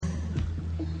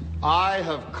I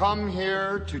have come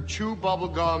here to chew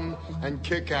bubblegum and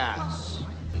kick ass.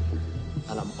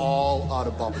 And I'm all out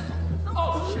of bubblegum.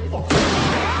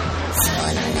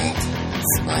 Spoiler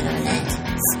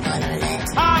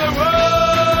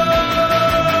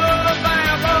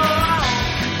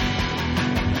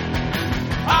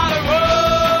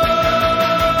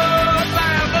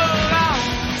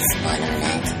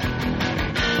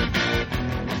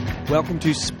alert. Welcome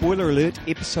to Spoiler Alert,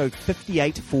 episode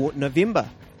 58 for November.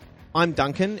 I'm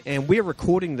Duncan, and we're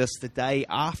recording this the day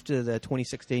after the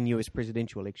 2016 US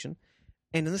presidential election.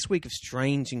 And in this week of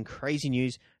strange and crazy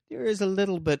news, there is a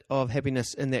little bit of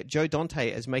happiness in that Joe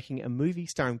Dante is making a movie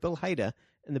starring Bill Hader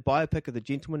in the biopic of the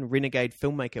gentleman renegade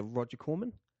filmmaker Roger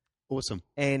Corman. Awesome.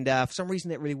 And for some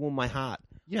reason, that really warmed my heart.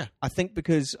 Yeah. I think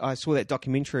because I saw that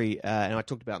documentary, and I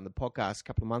talked about it in the podcast a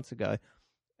couple of months ago,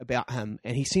 about him,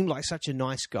 and he seemed like such a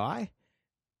nice guy,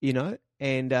 you know.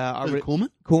 And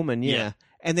Corman, yeah.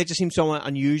 And that just seems so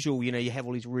unusual. You know, you have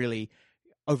all these really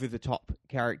over the top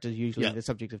characters, usually the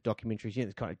subject of documentaries. You know,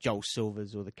 it's kind of Joel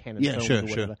Silvers or the Cannon films or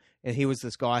whatever. Sure. And he was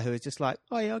this guy who was just like,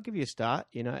 oh yeah, I'll give you a start,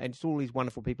 you know. And just all these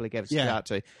wonderful people he gave a start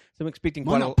to. So I'm expecting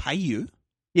might not pay you.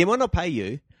 Yeah, might not pay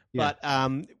you, but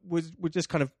would just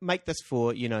kind of make this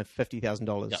for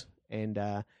 $50,000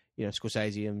 and.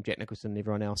 Scorsese and Jack Nicholson and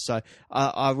everyone else. So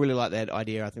I really like that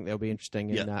idea. I think that'll be interesting.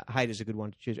 And Hader's a good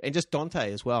one to choose. And just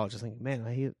Dante as well. I just think, man,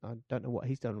 I don't know what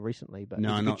he's done recently, but it's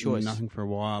a good choice. Nothing for a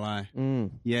while, eh?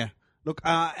 Yeah. Look,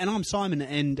 and I'm Simon,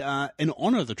 and in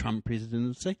honour of the Trump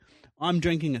presidency, I'm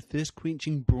drinking a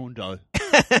thirst-quenching Brando.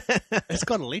 It's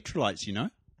got electrolytes, you know.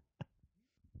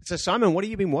 So, Simon, what have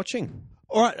you been watching?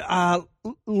 All right,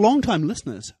 long-time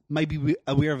listeners may be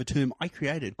aware of a term I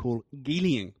created called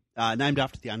Geelying. Named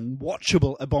after the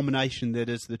unwatchable abomination that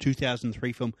is the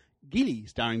 2003 film Geely,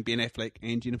 starring Ben Affleck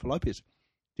and Jennifer Lopez.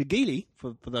 To Geely,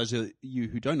 for those of you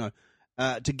who don't know,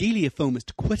 to Geely a film is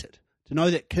to quit it. To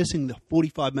know that kissing the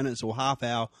 45 minutes or half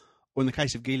hour, or in the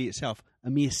case of Geely itself,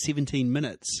 a mere 17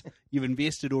 minutes you've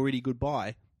invested already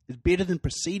goodbye, is better than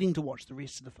proceeding to watch the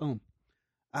rest of the film.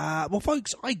 Well,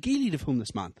 folks, I Geely'd a film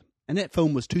this month, and that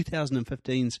film was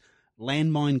 2015's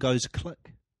Landmine Goes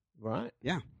Click. Right.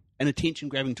 Yeah. An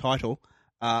attention-grabbing title,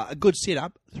 a good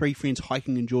setup, three friends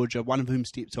hiking in Georgia, one of whom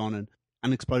steps on an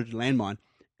unexploded landmine,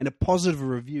 and a positive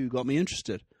review got me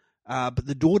interested. But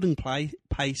the dawdling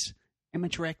pace,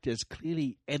 amateur actors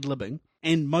clearly ad-libbing,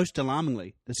 and most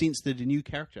alarmingly, the sense that a new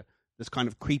character, this kind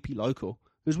of creepy local,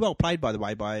 who's well played, by the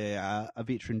way, by a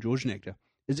veteran Georgian actor,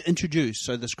 is introduced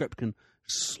so the script can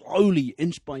slowly,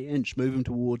 inch by inch, move him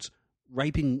towards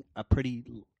raping a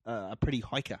pretty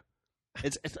hiker.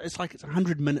 It's like it's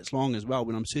 100 minutes long as well,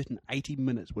 when I'm certain 80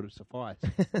 minutes would have sufficed.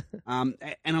 And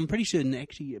I'm pretty certain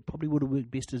actually it probably would have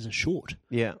worked best as a short.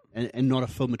 Yeah. And not a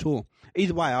film at all.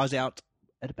 Either way, I was out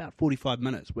at about 45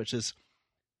 minutes, which is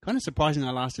kind of surprising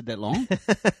I lasted that long.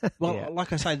 Well,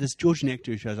 like I say, this Georgian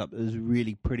actor who shows up is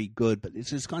really pretty good, but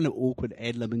it's this kind of awkward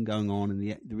ad-libbing going on, and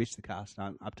the rest of the cast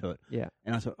aren't up to it. Yeah.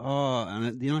 And I thought,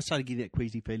 and then I started getting that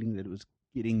queasy feeling that it was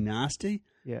getting nasty.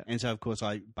 Yeah. And so, of course,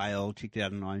 I bailed, checked it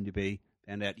out on IMDb,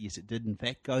 found out, yes, it did, in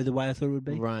fact, go the way I thought it would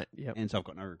be. Right, yeah. And so I've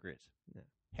got no regrets. Yeah.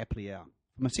 Happily out.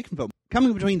 For my second film,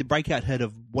 coming between the breakout hit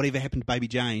of Whatever Happened to Baby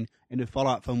Jane and her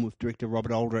follow-up film with director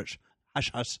Robert Aldrich,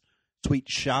 Hush Hush, Sweet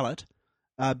Charlotte,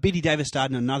 Bette Davis starred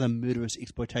in another murderous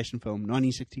exploitation film,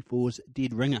 1964's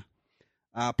Dead Ringer.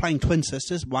 Playing twin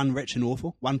sisters, one rich and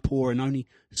awful, one poor and only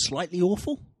slightly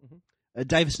awful. Mm-hmm.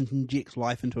 Davis injects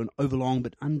life into an overlong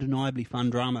but undeniably fun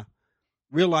drama.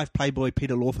 Real-life playboy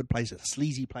Peter Lawford plays a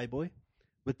sleazy playboy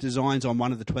with designs on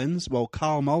one of the twins, while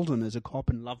Carl Malden is a cop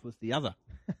in love with the other.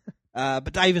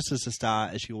 But Davis is the star,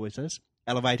 as she always is,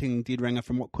 elevating Dead Ringer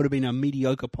from what could have been a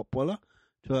mediocre potboiler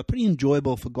to a pretty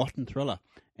enjoyable, forgotten thriller.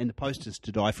 And the poster's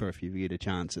to die for if you get a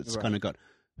chance. It's kind of got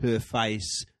her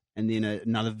face and then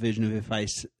another version of her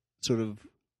face sort of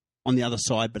on the other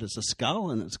side, but it's a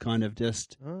skull, and it's kind of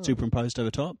just superimposed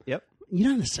over top. Yep. You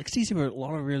know, in the 60s, there were a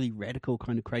lot of really radical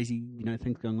kind of crazy,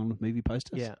 things going on with movie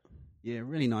posters. Yeah. Yeah,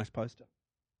 really nice poster.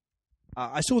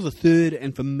 I saw the third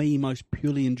and, for me, most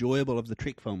purely enjoyable of the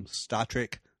Trek films, Star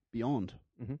Trek Beyond.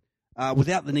 Mm-hmm.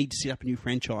 Without the need to set up a new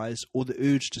franchise or the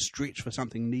urge to stretch for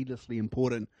something needlessly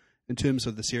important in terms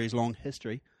of the series' long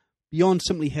history, Beyond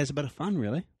simply has a bit of fun,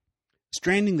 really.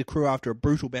 Stranding the crew after a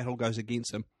brutal battle goes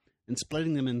against them and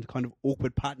splitting them into kind of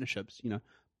awkward partnerships,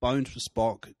 Bones with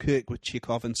Spock, Kirk with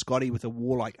Chekhov, and Scotty with a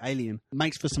warlike alien,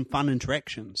 makes for some fun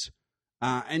interactions.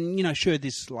 And, sure,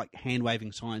 there's like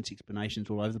hand-waving science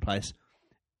explanations all over the place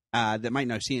that make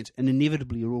no sense, and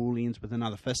inevitably it all ends with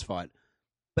another fist fight.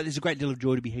 But there's a great deal of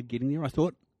joy to be had getting there, I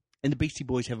thought. And the Beastie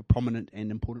Boys have a prominent and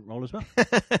important role as well.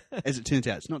 As it turns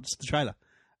out, it's not just the trailer.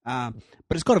 But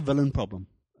it's got a villain problem,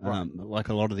 like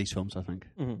a lot of these films, I think.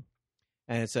 Mm-hmm.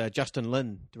 And it's Justin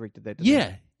Lin directed that.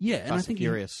 Yeah. And I think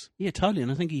Furious. Totally,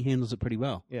 and I think he handles it pretty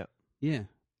well. Yeah.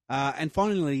 And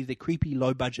finally, the creepy,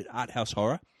 low-budget art house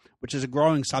horror, which is a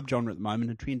growing subgenre at the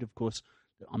moment, a trend, of course,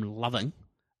 that I'm loving.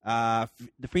 The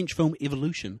French film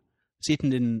Evolution, set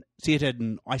in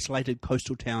an isolated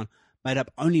coastal town made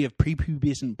up only of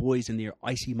prepubescent boys and their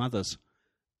icy mothers.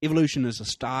 Evolution is a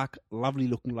stark,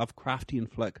 lovely-looking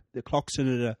Lovecraftian flick that clocks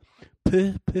in at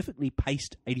a perfectly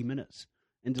paced 80 minutes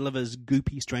and delivers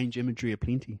goopy, strange imagery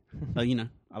aplenty. So,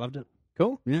 I loved it.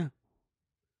 Cool. Yeah.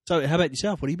 So, how about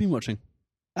yourself? What have you been watching?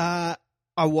 I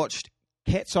watched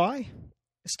Cat's Eye,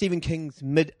 Stephen King's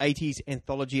mid-80s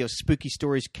anthology of spooky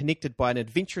stories connected by an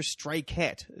adventurous stray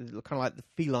cat, kind of like the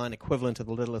feline equivalent of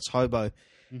The Littlest Hobo.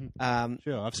 Mm-hmm.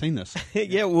 Sure, I've seen this.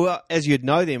 Yeah, well, as you'd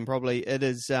know them probably, it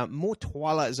is more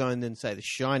Twilight Zone than, say, The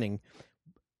Shining.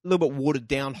 A little bit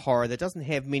watered-down horror that doesn't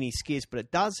have many scares, but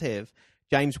it does have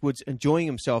James Woods enjoying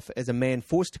himself as a man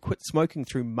forced to quit smoking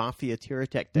through mafia terror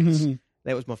tactics. Mm-hmm.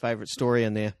 That was my favourite story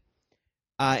in there.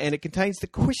 And it contains the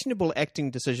questionable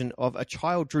acting decision of a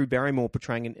child Drew Barrymore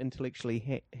portraying an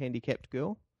intellectually handicapped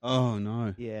girl. Oh,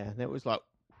 no. Yeah, that was like...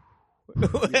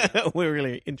 We're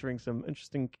really entering some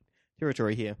interesting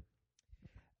territory here.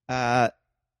 I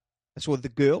saw The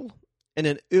Girl. In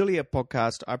an earlier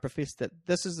podcast, I professed that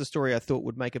this is the story I thought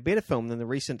would make a better film than the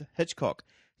recent Hitchcock,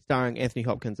 starring Anthony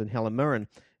Hopkins and Helen Mirren.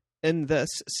 In this,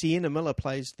 Sienna Miller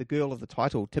plays the girl of the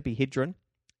title, Tippi Hedren,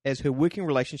 as her working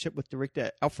relationship with director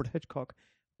Alfred Hitchcock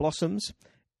blossoms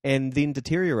and then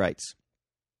deteriorates.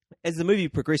 As the movie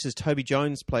progresses, Toby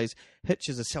Jones plays Hitch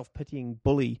as a self-pitying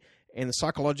bully, and the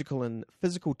psychological and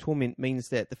physical torment means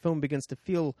that the film begins to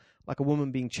feel like a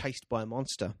woman being chased by a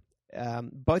monster.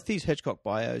 Both these Hitchcock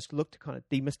bios look to kind of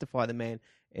demystify the man,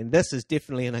 and this is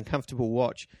definitely an uncomfortable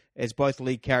watch, as both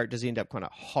lead characters end up kind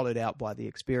of hollowed out by the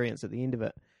experience at the end of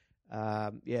it.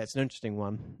 It's an interesting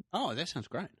one. Oh, that sounds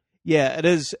great. Yeah, it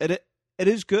is. It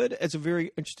is good. It's a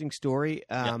very interesting story,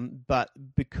 but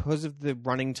because of the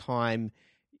running time,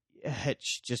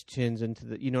 Hitch just turns into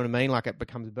the, you know what I mean? Like it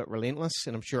becomes a bit relentless,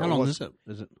 and I'm sure. How long is it?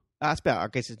 It's about, I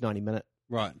guess, it's 90-minute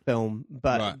film,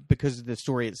 but because of the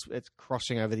story, it's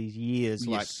crossing over these years,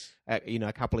 like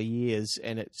a couple of years,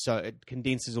 and it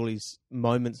condenses all these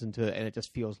moments into it, and it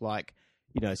just feels like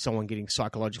someone getting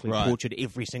psychologically tortured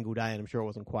every single day. And I'm sure it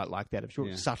wasn't quite like that. I'm sure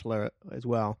it's subtler as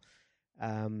well.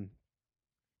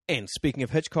 And speaking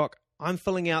of Hitchcock, I'm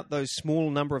filling out those small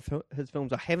number of his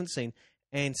films I haven't seen,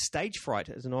 and Stage Fright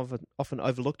is an often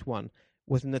overlooked one,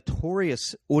 with a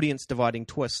notorious audience-dividing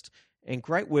twist, and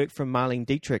great work from Marlene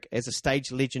Dietrich as a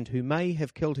stage legend who may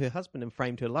have killed her husband and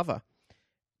framed her lover.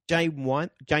 Jane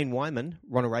Wyman,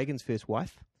 Ronald Reagan's first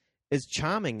wife, is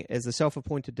charming as the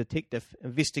self-appointed detective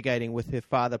investigating with her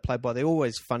father, played by the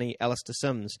always funny Alistair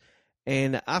Sims.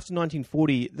 And after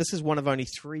 1940, this is one of only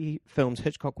 3 films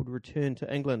Hitchcock would return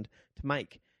to England to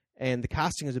make. And the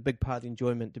casting is a big part of the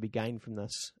enjoyment to be gained from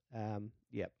this.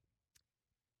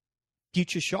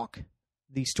 Future Shock,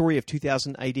 the story of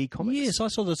 2000 AD comics. Yes, I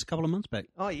saw this a couple of months back.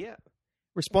 Oh, yeah.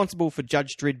 Responsible for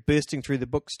Judge Dredd bursting through the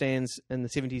book stands in the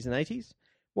 70s and 80s.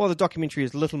 While the documentary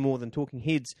is little more than talking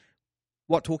heads,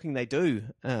 what talking they do.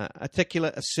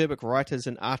 Articulate, acerbic writers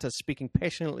and artists speaking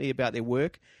passionately about their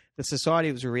work, the society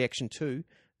it was a reaction to,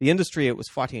 the industry it was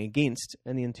fighting against,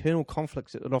 and the internal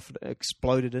conflicts it often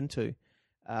exploded into.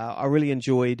 I really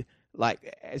enjoyed,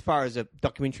 as far as a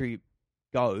documentary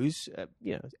goes,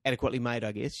 adequately made,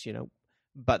 I guess,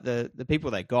 but the people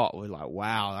they got were like,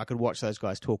 wow, I could watch those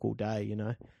guys talk all day,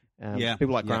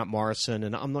 People like Grant Morrison,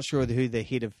 and I'm not sure who the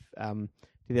head of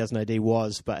 2000 AD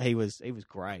was, but he was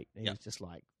great. He was just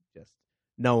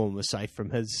no one was safe from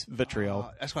his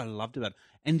vitriol. That's what I loved about it.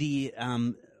 And the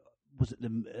was it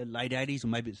the late 80s or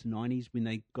maybe it's the 90s when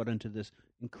they got into this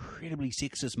incredibly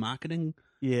sexist marketing?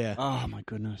 Yeah. Oh my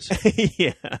goodness.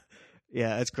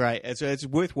 Yeah, it's great. It's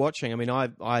worth watching. I mean,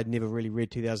 I'd never really read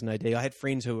 2000 AD. I had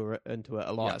friends who were into it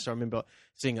a lot, so I remember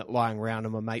seeing it lying around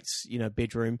on my mate's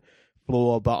bedroom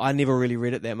floor. But I never really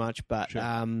read it that much. But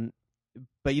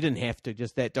but you didn't have to.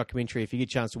 Just that documentary, if you get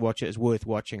a chance to watch it, is worth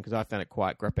watching because I found it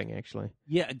quite gripping, actually.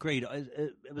 Yeah, agreed.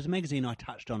 It was a magazine I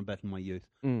touched on a bit in my youth,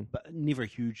 but never a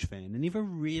huge fan, and never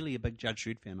really a big Judge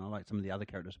Dredd fan. I like some of the other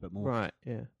characters a bit more. Right.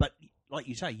 Yeah. But like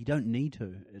you say, you don't need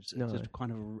to. It's just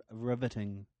kind of a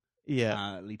riveting.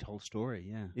 Told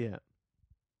story,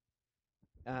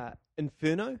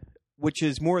 Inferno, which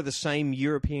is more of the same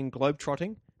European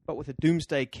globetrotting, but with a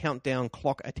doomsday countdown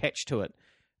clock attached to it.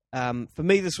 For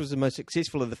me, this was the most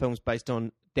successful of the films based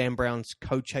on Dan Brown's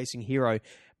code-chasing hero,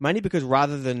 mainly because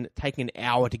rather than taking an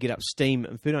hour to get up steam,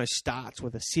 Inferno starts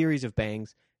with a series of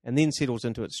bangs and then settles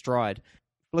into its stride.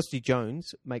 Felicity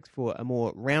Jones makes for a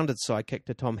more rounded sidekick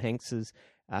to Tom Hanks's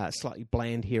slightly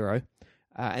bland hero.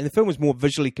 And the film was more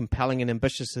visually compelling and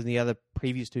ambitious than the other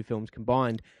previous two films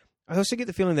combined. I also get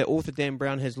the feeling that author Dan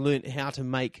Brown has learnt how to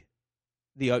make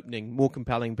the opening more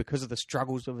compelling because of the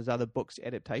struggles of his other books'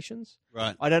 adaptations.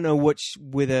 Right. I don't know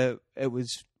whether it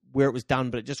was where it was done,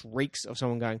 but it just reeks of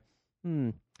someone going,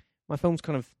 my films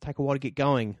kind of take a while to get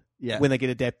going when they get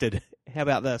adapted. How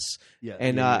about this? Yeah.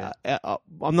 And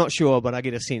I'm not sure, but I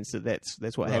get a sense that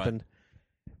that's what happened.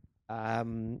 I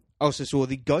also saw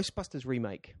the Ghostbusters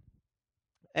remake,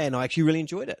 and I actually really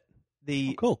enjoyed it.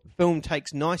 The film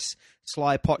takes nice,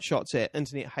 sly pot shots at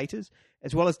internet haters,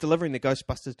 as well as delivering the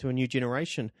Ghostbusters to a new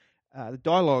generation. The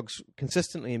dialogue's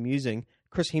consistently amusing.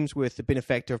 Chris Hemsworth, the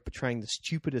benefactor of portraying the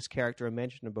stupidest character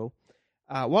imaginable.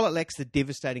 While it lacks the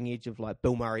devastating edge of like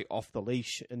Bill Murray off the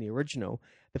leash in the original,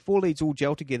 the four leads all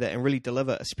gel together and really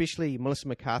deliver, especially Melissa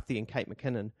McCarthy and Kate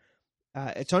McKinnon.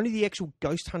 It's only the actual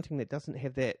ghost hunting that doesn't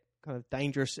have that kind of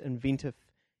dangerous, inventive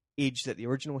edge that the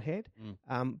original had.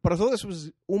 But I thought this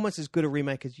was almost as good a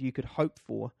remake as you could hope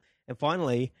for. And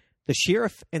finally, The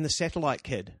Sheriff and the Satellite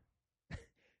Kid.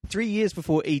 3 years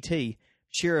before E.T.,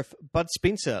 Sheriff Bud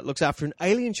Spencer looks after an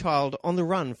alien child on the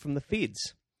run from the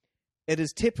feds. It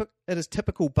is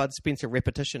typical Bud Spencer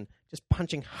repetition, just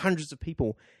punching hundreds of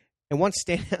people. And one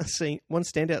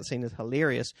standout scene is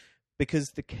hilarious because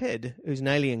the kid, who's an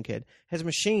alien kid, has a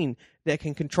machine that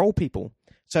can control people.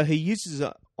 So he uses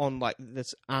it on like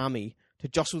this army to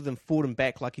jostle them forward and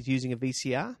back like he's using a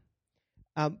VCR.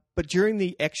 But during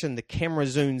the action, the camera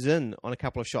zooms in on a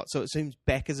couple of shots, so it zooms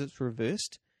back as it's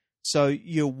reversed. So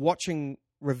you're watching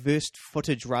reversed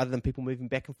footage rather than people moving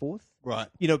back and forth. Right.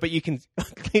 But you can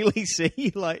clearly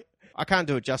see, like, I can't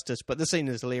do it justice, but this scene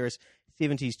is hilarious.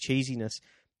 70s cheesiness.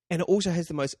 And it also has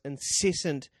the most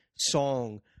incessant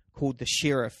song called The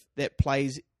Sheriff that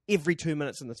plays every 2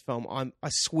 minutes in this film. I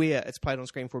swear it's played on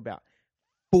screen for about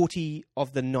 40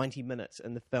 of the 90 minutes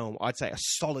in the film. I'd say a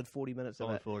solid 40 minutes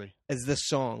of it is this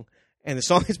song. And the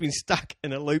song has been stuck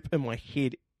in a loop in my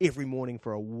head every morning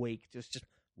for a week. Just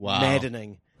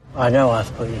maddening. I know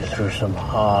I've put you through some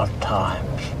hard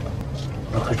times.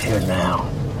 Look at you now.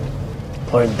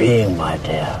 Point being, my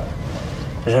dear,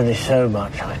 there's only so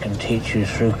much I can teach you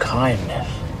through kindness.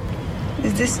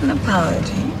 Is this an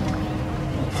apology?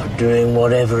 For doing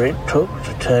whatever it took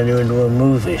to turn you into a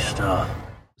movie star.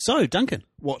 So, Duncan,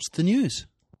 what's the news?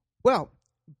 Well,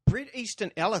 Bret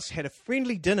Easton Ellis had a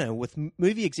friendly dinner with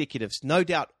movie executives, no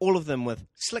doubt all of them with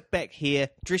slick back hair,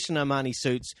 dressed in Armani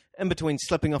suits, in between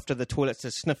slipping off to the toilets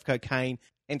to sniff cocaine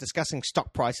and discussing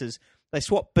stock prices. They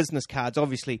swapped business cards,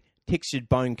 obviously textured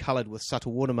bone coloured with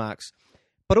subtle watermarks.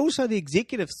 But also the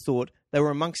executives thought they were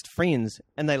amongst friends,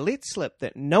 and they let slip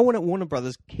that no one at Warner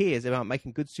Brothers cares about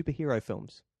making good superhero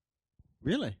films.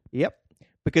 Really? Yep.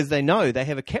 Because they know they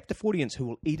have a captive audience who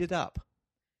will eat it up.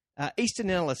 Easton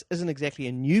Ellis isn't exactly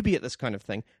a newbie at this kind of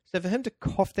thing, so for him to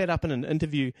cough that up in an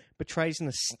interview betrays an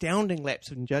astounding lapse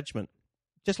in judgment.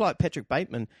 Just like Patrick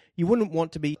Bateman, you wouldn't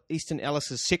want to be Easton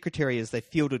Ellis's secretary as they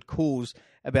fielded calls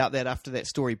about that after that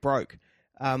story broke.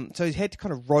 So he's had to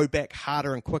kind of row back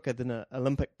harder and quicker than an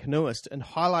Olympic canoeist, and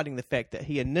highlighting the fact that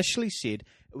he initially said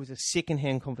it was a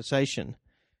second-hand conversation.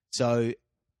 So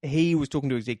he was talking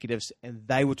to executives, and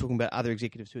they were talking about other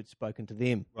executives who had spoken to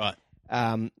them. Right.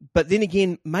 But then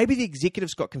again, maybe the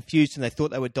executives got confused and they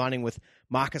thought they were dining with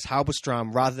Marcus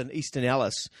Halberstram rather than Easton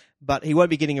Ellis. But he won't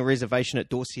be getting a reservation at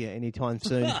Dorsia anytime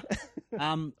soon.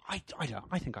 I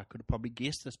think I could have probably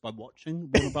guessed this by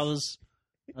watching Warner Brothers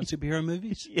superhero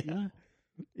movies. Yeah, you know?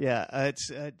 Yeah.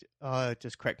 It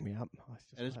just cracked me up.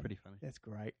 It is pretty funny. That's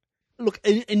great. Look,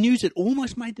 in news, it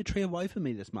almost made the tree away for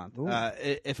me this month.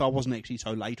 If I wasn't actually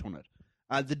so late on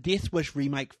it, the Death Wish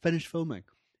remake finished filming,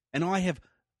 and I have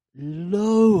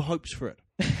low hopes for it.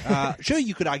 Sure,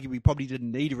 you could argue we probably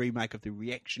didn't need a remake of the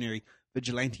reactionary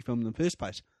vigilante film in the first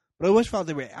place, but I always felt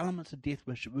there were elements of Death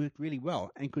Wish that worked really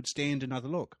well and could stand another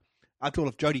look. After all,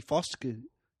 if Jodie Foster can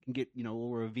get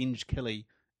all revenge killy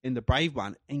in the Brave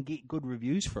one and get good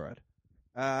reviews for it,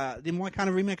 then why can't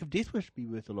a remake of Death Wish be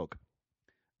worth a look?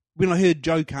 When I heard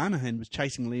Joe Carnahan was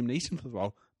chasing Liam Neeson for the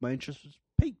role, my interest was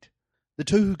piqued. The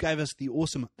two who gave us the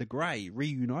awesome The Grey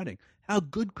reuniting, how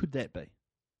good could that be?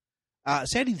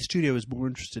 Sadly, the studio was more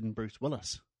interested in Bruce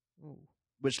Willis,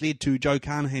 which led to Joe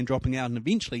Carnahan dropping out and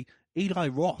eventually Eli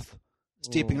Roth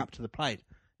stepping up to the plate.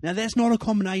 Now, that's not a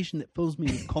combination that fills me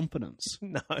with confidence.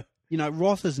 No.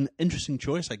 Roth is an interesting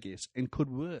choice, I guess, and could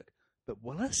work. But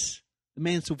Willis, the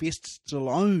man Sylvester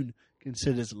Stallone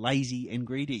considers lazy and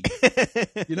greedy,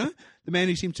 the man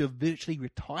who seems to have virtually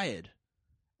retired.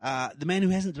 The man who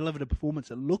hasn't delivered a performance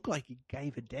that looked like he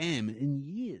gave a damn in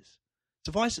years.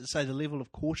 Suffice it to say, the level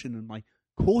of caution and my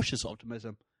cautious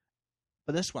optimism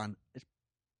for this one is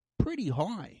pretty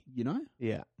high, you know?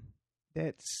 Yeah.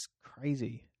 That's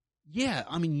crazy. Yeah,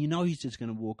 I mean, you know he's just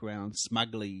going to walk around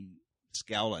smugly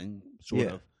scowling, sort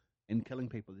of, and killing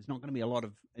people. There's not going to be a lot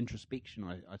of introspection,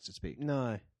 I suspect.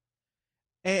 No.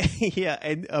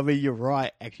 And I mean, you're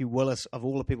right. Actually, Willis, of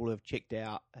all the people who have checked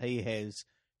out, he has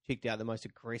checked out the most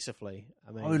aggressively.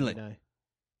 I mean, Totally. You know.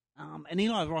 And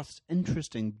Eli Roth's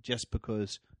interesting just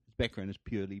because his background has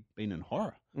purely been in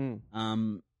horror.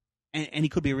 And he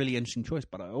could be a really interesting choice,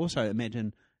 but I also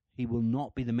imagine he will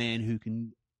not be the man who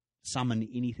can summon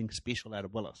anything special out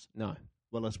of Willis. No.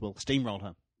 Willis will steamroll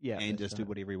him and just do right.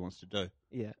 whatever he wants to do.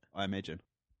 Yeah. I imagine.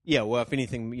 Yeah, well, if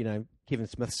anything, you know, Kevin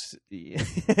Smith's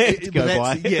to go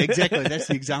by. Yeah, exactly. That's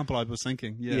the example I was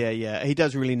thinking. Yeah. He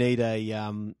does really need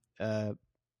a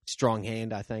strong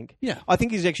hand, I think. Yeah. I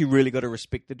think he's actually really got to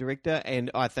respect the director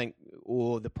and I think,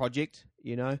 or the project,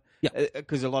 you know? Yeah.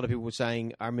 Because a lot of people were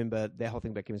saying, I remember that whole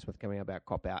thing about Kevin Smith coming out about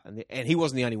Cop Out, and he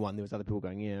wasn't the only one. There was other people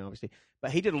going, yeah, obviously.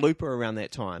 But he did a Looper around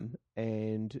that time,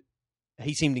 and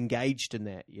he seemed engaged in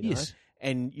that, you know? Yes.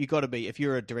 And you got to be, if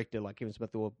you're a director like Kevin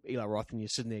Smith or Eli Roth, and you're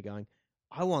sitting there going,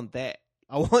 I want that.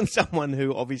 I want someone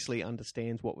who obviously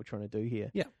understands what we're trying to do here.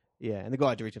 Yeah. Yeah, and the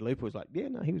guy who directed Looper was like, yeah,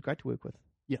 no, he was great to work with.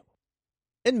 Yeah.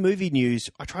 In movie news,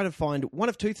 I try to find one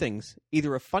of two things,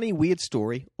 either a funny, weird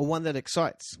story or one that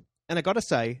excites. And I got to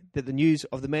say that the news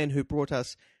of the man who brought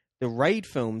us the Raid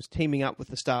films teaming up with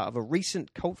the star of a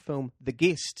recent cult film, The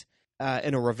Guest,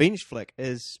 in a revenge flick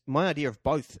is my idea of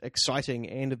both exciting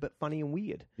and a bit funny and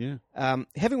weird. Yeah.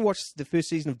 Having watched the first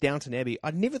season of Downton Abbey,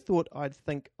 I never thought I'd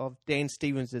think of Dan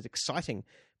Stevens as exciting,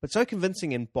 but so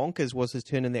convincing and bonkers was his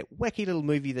turn in that wacky little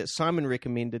movie that Simon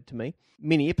recommended to me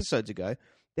many episodes ago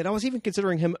that I was even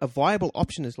considering him a viable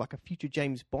option as like a future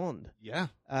James Bond. Yeah.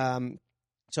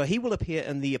 So he will appear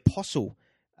in The Apostle,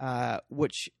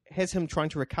 which has him trying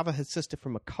to recover his sister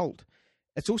from a cult.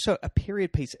 It's also a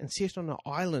period piece and set on an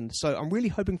island, so I'm really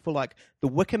hoping for like The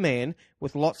Wicker Man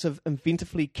with lots of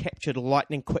inventively captured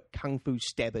lightning-quick kung fu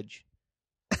stabbage.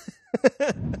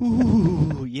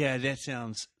 Ooh, yeah, that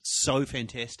sounds so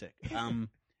fantastic.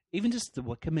 Even just The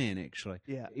Wicker Man, actually.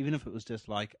 Yeah. Even if it was just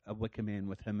like a Wicker Man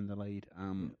with him in the lead,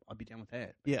 I'd be down with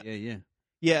that. Yeah. Yeah.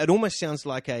 Yeah, it almost sounds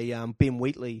like a Ben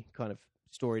Wheatley kind of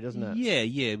story, doesn't it?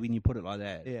 Yeah, when you put it like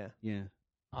that. Yeah.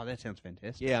 Oh, that sounds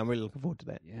fantastic. Yeah, I'm really looking forward to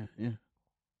that. Yeah.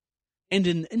 And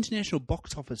in international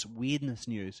box office weirdness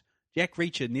news, Jack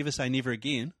Reacher, Never Say Never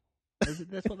Again,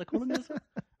 that's what they call him, is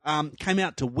it? Came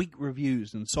out to weak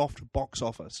reviews and soft box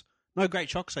office. No great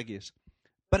shocks, I guess.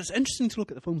 But it's interesting to look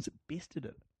at the films that bested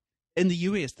it. In the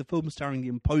US, the film starring the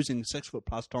imposing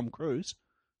 6-foot-plus Tom Cruise,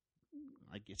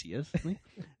 I guess he is,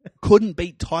 couldn't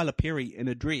beat Tyler Perry in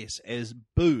a dress as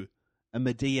Boo in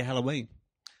Medea Halloween.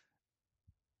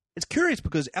 It's curious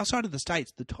because outside of the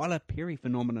States, the Tyler Perry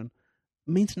phenomenon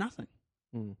means nothing.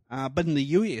 But in the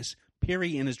US,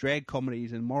 Perry and his drag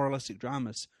comedies and moralistic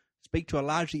dramas speak to a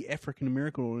largely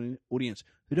African-American audience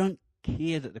who don't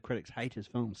care that the critics hate his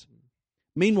films.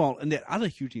 Meanwhile, in that other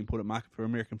hugely important market for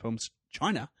American films,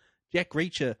 China, Jack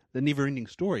Reacher, The Never-Ending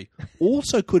Story,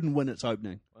 also couldn't win its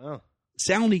opening. Wow.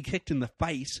 Soundly kicked in the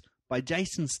face by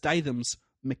Jason Statham's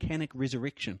Mechanic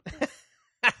Resurrection,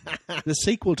 the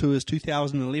sequel to his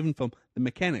 2011 film, The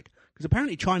Mechanic. Because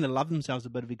apparently China love themselves a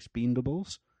bit of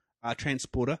Expendables,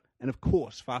 Transporter, and of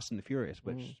course Fast and the Furious,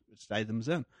 which Statham's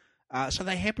in. So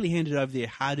they happily handed over their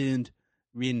hard-earned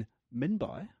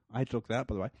renminbi, I had to look that up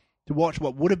by the way, to watch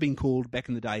what would have been called back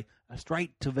in the day a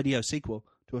straight-to-video sequel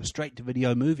to a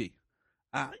straight-to-video movie.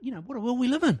 What a world we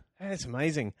live in. That's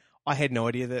amazing. I had no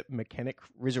idea that Mechanic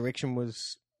Resurrection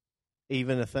was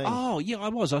even a thing. Oh, yeah, I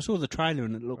was. I saw the trailer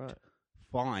and it looked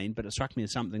fine, but it struck me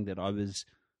as something that I was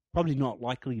probably not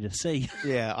likely to see.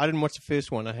 Yeah, I didn't watch the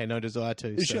first one. I had no desire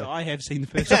to. So. Sure, I have seen the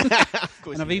first one. Of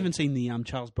course, and I've even seen the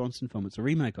Charles Bronson film. It's a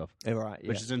remake of. Yeah, right, yeah.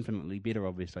 Which is infinitely better,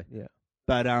 obviously. Yeah.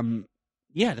 But,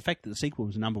 the fact that the sequel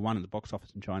was number one in the box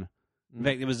office in China. In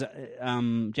fact, there was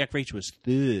Jack Reacher was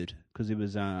third because it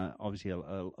was obviously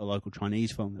a local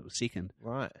Chinese film that was second.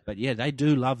 Right. But yeah, they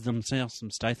do love themselves some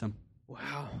Statham.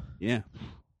 Wow. Yeah.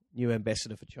 New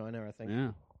ambassador for China, I think.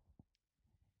 Yeah.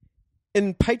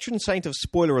 In patron saint of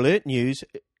spoiler alert news,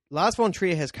 Lars von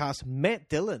Trier has cast Matt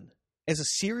Dillon as a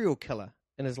serial killer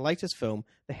in his latest film,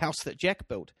 The House That Jack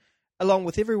Built, along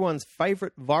with everyone's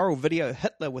favourite viral video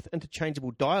Hitler with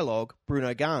interchangeable dialogue,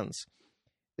 Bruno Ganz.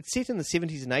 It's set in the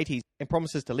 70s and 80s and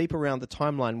promises to leap around the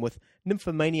timeline with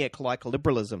nymphomaniac-like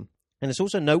liberalism. And it's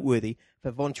also noteworthy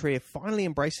for Von Trier finally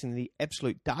embracing the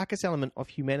absolute darkest element of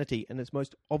humanity in its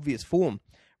most obvious form.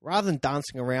 Rather than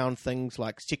dancing around things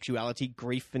like sexuality,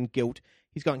 grief, and guilt,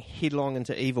 he's going headlong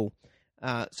into evil.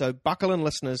 So buckle in,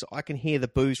 listeners. I can hear the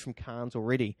boos from Cannes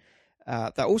already.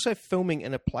 They're also filming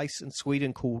in a place in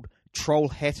Sweden called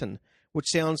Trollhättan, which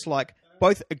sounds like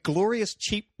both a glorious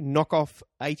cheap knockoff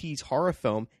 80s horror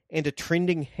film and a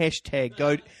trending hashtag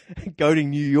goading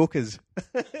New Yorkers.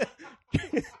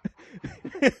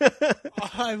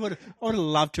 I would have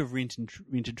loved to have rented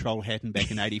Trollhättan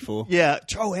back in 84. Yeah,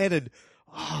 Trollhättan.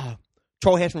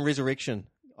 Trollhättan Resurrection.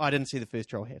 I didn't see the first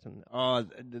Trollhättan. Oh,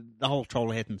 the whole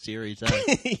Trollhättan series,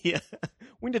 eh? Yeah.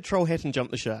 When did Trollhättan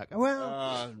jump the shark?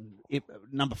 Well,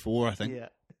 number 4, I think. Yeah.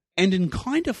 And in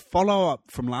kind of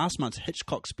follow-up from last month's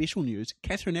Hitchcock special news,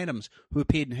 Catherine Adams, who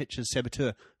appeared in Hitch's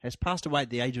Saboteur, has passed away at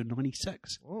the age of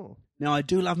 96. Oh. Now, I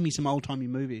do love me some old-timey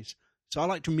movies, so I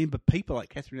like to remember people like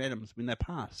Catherine Adams when they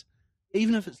pass,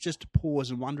 even if it's just to pause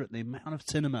and wonder at the amount of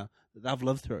cinema that they've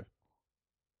lived through.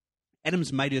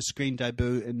 Adams made her screen debut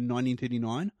in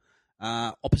 1939,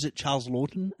 opposite Charles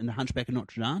Laughton in The Hunchback of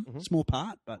Notre Dame. Mm-hmm. Small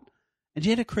part, and she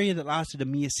had a career that lasted a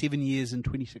mere 7 years and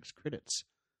 26 credits.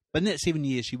 But in that 7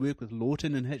 years, she worked with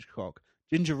Laughton and Hitchcock,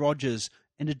 Ginger Rogers,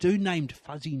 and a dude named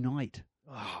Fuzzy Knight.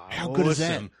 Oh, how good is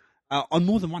that? On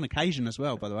more than one occasion as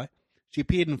well, by the way. She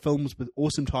appeared in films with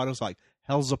awesome titles like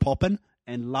Hell's a Poppin'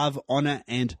 and Love, Honor,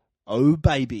 and Oh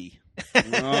Baby.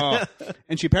 Oh.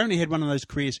 And she apparently had one of those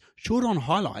careers short on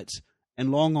highlights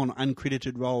and long on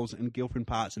uncredited roles and girlfriend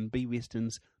parts in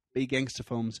B-westerns, B-gangster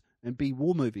films, and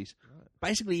B-war movies. Right.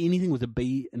 Basically anything with a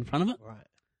B in front of it. Right.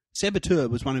 Saboteur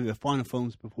was one of her final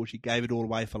films before she gave it all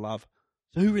away for love.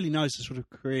 So who really knows the sort of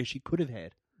career she could have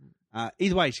had?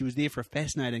 Either way, she was there for a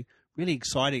fascinating, really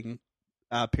exciting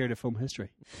period of film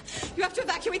history. You have to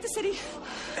evacuate the city.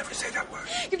 Never say that word.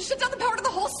 You have to shut down the power to the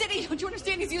whole city. Don't you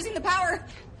understand? He's using the power.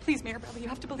 Please, Mayor Bradley, you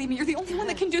have to believe me. You're the only one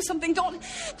that can do something.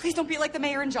 Please don't be like the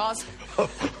mayor in Jaws.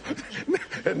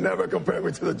 Never compare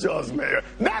me to the Jaws mayor.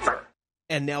 Never!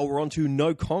 And now we're on to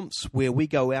No Comps, where we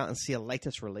go out and see a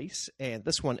latest release. And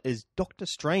this one is Doctor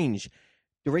Strange,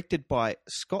 directed by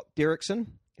Scott Derrickson,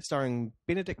 starring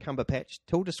Benedict Cumberbatch,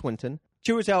 Tilda Swinton,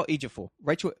 Chiwetel Ejiofor,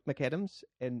 Rachel McAdams,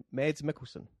 and Mads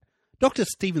Mikkelsen. Dr.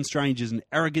 Stephen Strange is an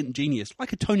arrogant genius,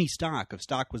 like a Tony Stark if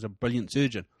Stark was a brilliant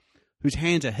surgeon, whose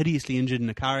hands are hideously injured in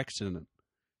a car accident.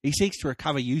 He seeks to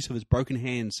recover use of his broken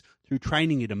hands through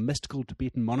training at a mystical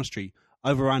Tibetan monastery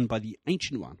overrun by the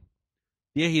Ancient One.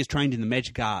 There he is trained in the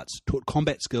magic arts, taught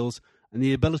combat skills, and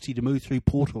the ability to move through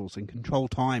portals and control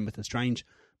time with a strange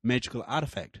magical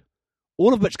artifact.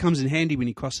 All of which comes in handy when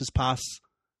he crosses paths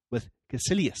with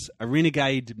Caecilius, a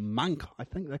renegade monk, I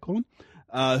think they call him,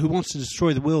 who wants to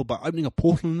destroy the world by opening a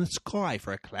portal in the sky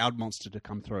for a cloud monster to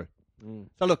come through. Mm.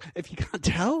 So look, if you can't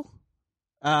tell,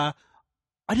 I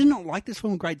did not like this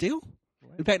film a great deal.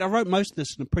 Right. In fact, I wrote most of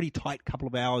this in a pretty tight couple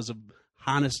of hours of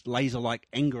harnessed laser-like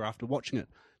anger after watching it.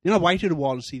 Then I waited a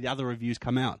while to see the other reviews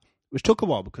come out, which took a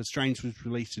while because Strange was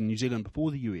released in New Zealand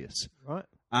before the US. Right.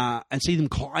 And see them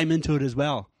climb into it as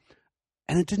well.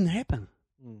 And it didn't happen.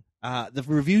 Mm. The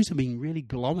reviews have been really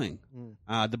glowing.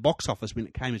 Mm. The box office, when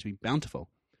it came, has been bountiful.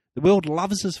 The world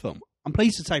loves this film. I'm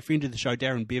pleased to say friend of the show,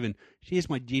 Darren Bevan, shares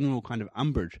my general kind of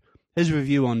umbrage. His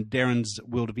review on Darren's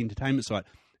World of Entertainment site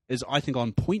is, I think,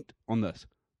 on point on this.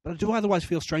 But I do otherwise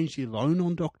feel strangely alone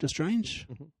on Doctor Strange.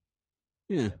 Mm-hmm.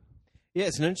 Yeah. Yeah,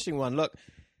 it's an interesting one. Look,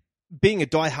 being a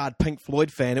diehard Pink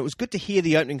Floyd fan, it was good to hear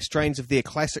the opening strains of their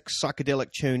classic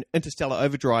psychedelic tune, Interstellar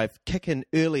Overdrive, kick in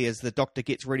early as the Doctor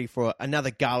gets ready for another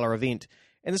gala event.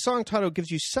 And the song title gives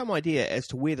you some idea as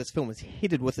to where this film is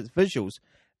headed with its visuals.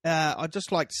 I'd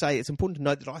just like to say it's important to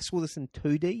note that I saw this in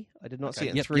 2D. I did not see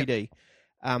it in 3D.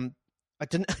 Yep. It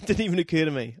didn't even occur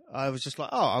to me. I was just like,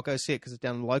 oh, I'll go see it because it's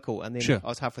down local. And then I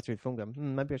was halfway through the film going,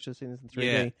 maybe I should have seen this in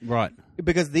 3D. Yeah, right.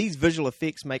 Because these visual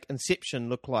effects make Inception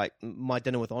look like My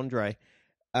Dinner with Andre.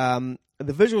 The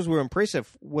visuals were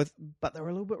impressive, but they were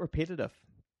a little bit repetitive.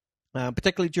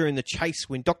 Particularly during the chase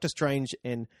when Doctor Strange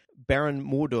and Baron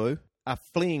Mordo are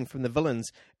fleeing from the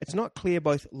villains. It's not clear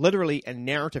both literally and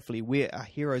narratively where our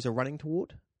heroes are running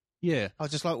toward. Yeah. I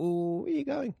was just like, well, where are you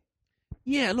going?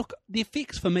 Yeah, look, the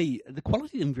effects for me, the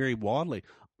quality of them vary wildly.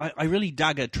 I really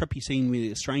dug a trippy scene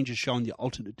where Strange is showing the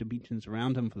alternate dimensions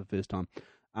around him for the first time.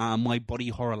 My body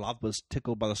horror love was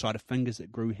tickled by the sight of fingers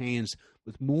that grew hands,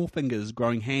 with more fingers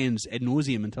growing hands ad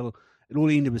nauseum until it all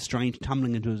ended with Strange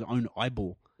tumbling into his own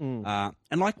eyeball. Mm.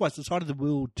 And likewise, the sight of the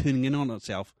world turning in on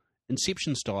itself,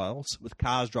 Inception styles, with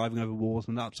cars driving over walls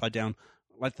and upside down,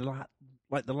 like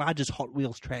the largest Hot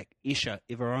Wheels track Escher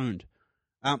ever owned.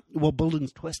 while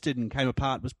buildings twisted and came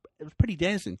apart, it was pretty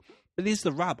dazzling. But there's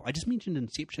the rub. I just mentioned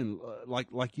Inception,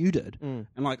 like you did, and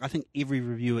like I think every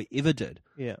reviewer ever did.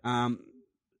 Yeah. And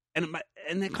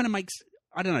that kind of makes,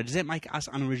 I don't know, does that make us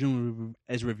unoriginal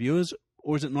as reviewers,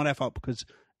 or is it not our fault because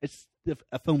it's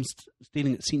a film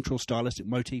stealing its central stylistic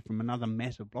motif from another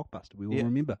massive blockbuster we all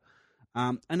remember?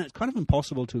 And it's kind of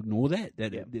impossible to ignore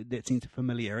that sense of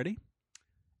familiarity.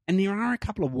 And there are a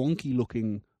couple of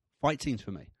wonky-looking fight scenes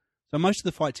for me. So most of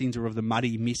the fight scenes are of the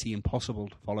muddy, messy,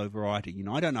 impossible-to-follow variety. You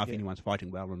know, I don't know if anyone's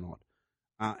fighting well or not.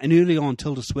 And early on,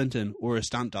 Tilda Swinton, or a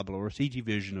stunt double, or a CG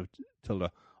version of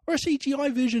Tilda, or a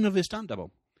CGI version of her stunt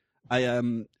double,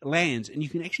 lands, and you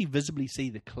can actually visibly see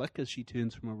the click as she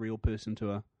turns from a real person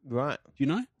to a... Right. Do you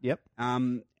know? Yep.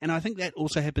 And I think that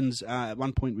also happens at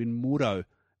one point when Mordo,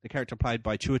 the character played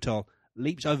by Chiwetel,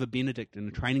 leaps over Benedict in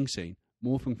a training scene,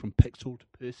 morphing from pixel to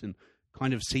person,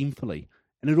 kind of seamfully.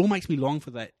 And it all makes me long for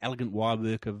that elegant wire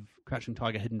work of Crouching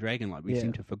Tiger, Hidden Dragon. Like, we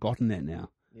seem to have forgotten that now.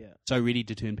 Yeah. So ready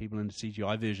to turn people into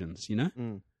CGI versions, you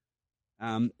know?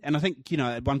 And I think, you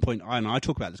know, at one point, I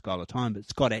talk about this guy all the time, but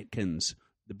Scott Adkins,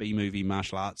 the B-movie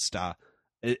martial arts star,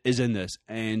 is in this.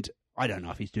 And I don't know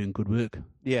if he's doing good work.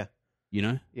 Yeah. You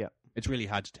know? Yeah. It's really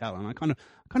hard to tell. And I kind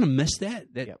of miss that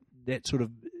sort of,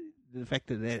 the fact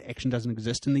that action doesn't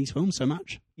exist in these films so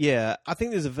much. Yeah, I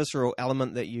think there's a visceral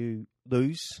element that you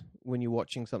lose when you're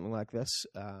watching something like this.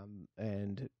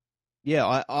 And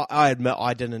yeah, I admit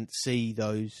I didn't see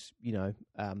those, you know,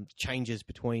 changes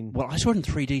between... Well, I saw it in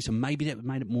 3D, so maybe that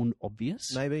made it more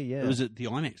obvious. Maybe, yeah. It was at the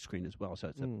IMAX screen as well, so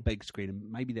it's a big screen, and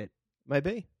maybe that...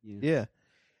 Maybe, yeah.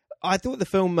 I thought the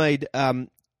film made...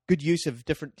 good use of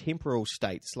different temporal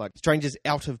states, like Stranger's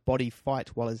out-of-body fight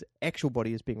while his actual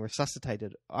body is being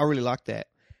resuscitated. I really like that.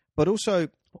 But also,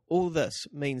 all this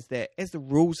means that as the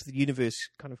rules of the universe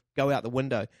kind of go out the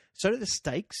window, so do the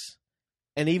stakes,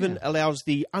 and even allows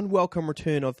the unwelcome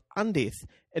return of undeath,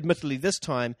 admittedly this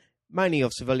time, mainly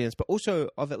of civilians, but also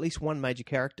of at least one major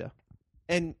character.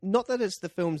 And not that it's the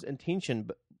film's intention,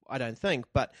 but I don't think,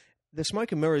 but the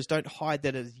smoke and mirrors don't hide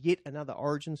that it is yet another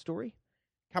origin story.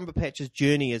 Cumberbatch's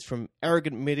journey is from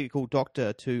arrogant medical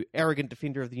doctor to arrogant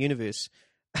defender of the universe.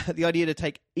 The idea to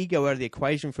take ego out of the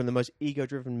equation from the most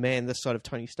ego-driven man this side of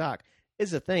Tony Stark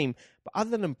is a theme, but other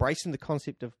than embracing the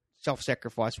concept of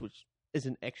self-sacrifice, which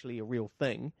isn't actually a real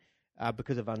thing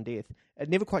because of undeath, it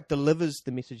never quite delivers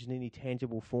the message in any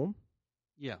tangible form.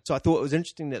 Yeah. So I thought it was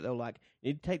interesting that they were like,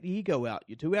 you need to take the ego out,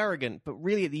 you're too arrogant, but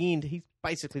really at the end, he's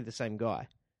basically the same guy.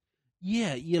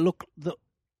 Yeah, look...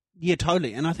 Yeah,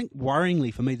 totally. And I think,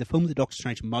 worryingly for me, the film that Doctor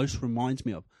Strange most reminds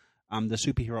me of, the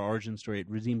superhero origin story it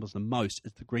resembles the most,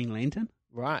 is the Green Lantern.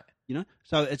 Right. You know?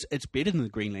 So it's better than the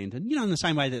Green Lantern. You know, in the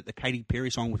same way that the Katy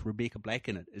Perry song with Rebecca Black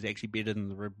in it is actually better than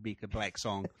the Rebecca Black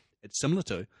song it's similar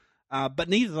to. But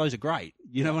neither of those are great.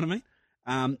 You know what I mean?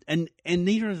 And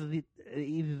neither of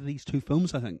either of these two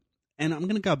films, I think. And I'm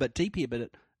going to go a bit deep here,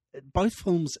 but both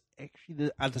films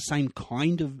actually are the same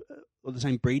kind of, or the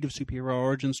same breed of superhero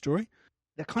origin story.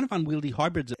 They're kind of unwieldy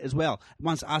hybrids as well.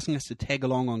 One's asking us to tag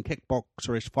along on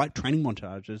kickboxerish fight training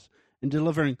montages and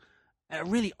delivering a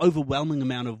really overwhelming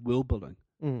amount of world building.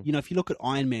 You know, if you look at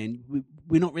Iron Man,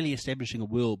 we're not really establishing a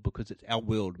world because it's our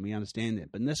world, and we understand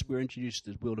that. But in this, we're introduced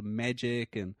to this world of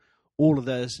magic and all of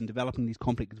this and developing these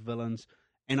complex villains.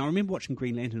 And I remember watching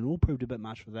Green Lantern, it all proved a bit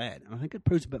much for that. And I think it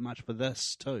proves a bit much for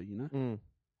this too, you know? And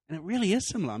it really is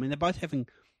similar. I mean, they're both having...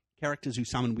 characters who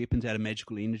summon weapons out of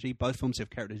magical energy. Both films have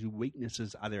characters whose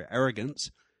weaknesses are their arrogance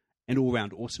and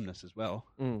all-round awesomeness as well,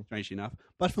 strangely enough.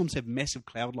 Both films have massive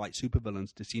cloud-like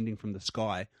supervillains descending from the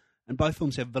sky, and both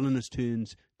films have villainous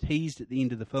turns teased at the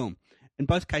end of the film. In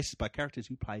both cases by characters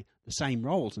who play the same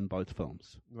roles in both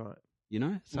films. Right. You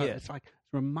know? So it's like,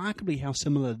 it's remarkably how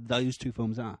similar those two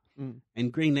films are.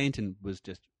 And Green Lantern was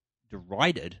just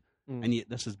derided, and yet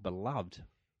this is beloved.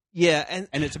 Yeah,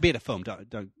 and it's a better film,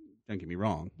 don't get me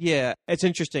wrong. Yeah, it's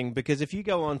interesting because if you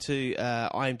go onto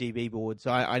IMDb boards,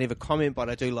 I never comment, but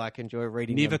I do enjoy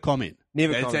reading Never them. Comment.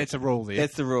 That's a rule there.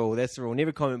 That's the rule.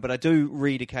 Never comment, but I do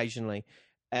read occasionally.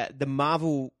 The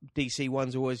Marvel DC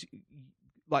ones always,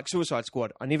 like Suicide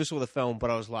Squad, I never saw the film,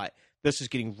 but I was like, this is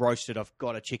getting roasted. I've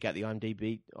got to check out the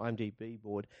IMDb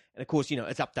board. And of course, you know,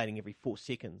 it's updating every 4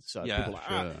 seconds. So people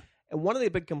are like, And one of their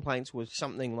big complaints was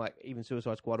something like even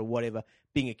Suicide Squad or whatever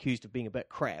being accused of being a bit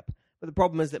crap. But the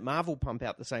problem is that Marvel pump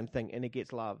out the same thing and it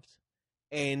gets loved.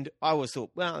 And I always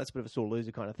thought, well, that's a bit of a sore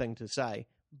loser kind of thing to say.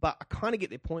 But I kind of get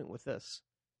their point with this.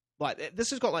 Like, this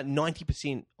has got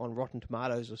 90% on Rotten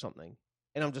Tomatoes or something.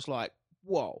 And I'm just like,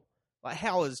 whoa. Like,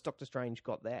 how has Doctor Strange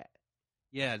got that?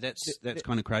 Yeah, that's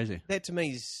kind of crazy. That to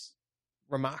me is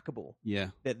remarkable. Yeah.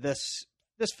 That this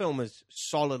film is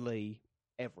solidly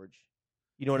average.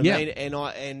 You know what I mean?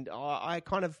 And I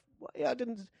kind of I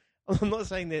didn't. I'm not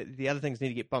saying that the other things need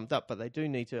to get bumped up, but they do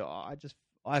need to.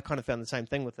 I kind of found the same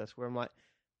thing with this, where I'm like,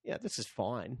 yeah, this is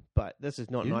fine, but this is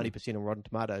not 90% on Rotten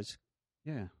Tomatoes.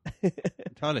 Yeah,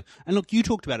 entirely. And look, you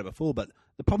talked about it before, but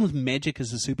the problem with magic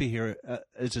as a superhero,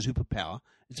 as a superpower,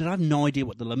 is that I have no idea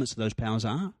what the limits of those powers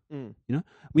are. You know,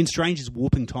 when Strange is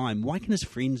warping time, why can his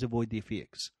friends avoid the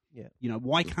effects? Yeah, you know,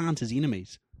 why can't his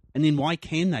enemies? And then why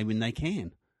can they when they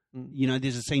can? You know,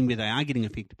 there's a scene where they are getting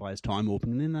affected by his time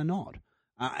warping, and then they're not.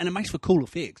 And it makes for cool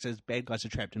effects as bad guys are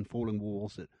trapped in falling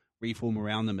walls that reform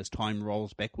around them as time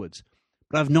rolls backwards.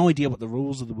 But I have no idea what the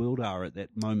rules of the world are at that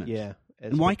moment. Yeah.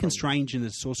 And why can Strange and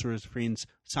his sorcerer's friends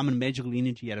summon magical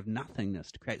energy out of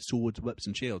nothingness to create swords, whips,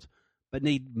 and shields, but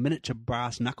need miniature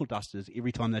brass knuckle dusters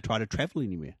every time they try to travel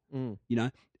anywhere? You know,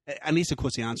 unless, of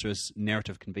course, the answer is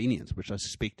narrative convenience, which I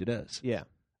suspect it is. Yeah.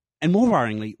 And more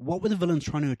worryingly, what were the villains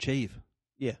trying to achieve?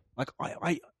 Yeah. Like,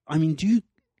 I mean, do you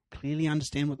clearly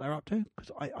understand what they're up to?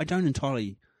 Because I don't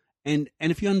entirely. And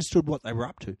if you understood what they were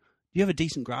up to, do you have a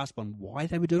decent grasp on why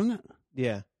they were doing it?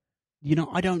 Yeah. You know,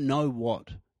 I don't know what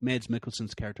Mads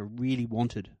Mikkelsen's character really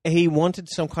wanted. He wanted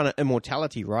some kind of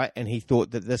immortality, right? And he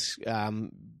thought that this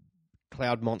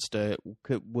cloud monster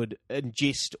would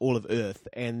ingest all of Earth,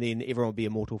 and then everyone would be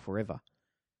immortal forever.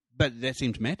 But that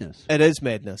seems madness. It is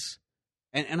madness.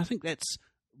 And I think that's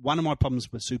one of my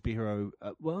problems with superhero...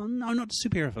 well, no, not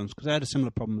superhero films, because I had a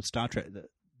similar problem with Star Trek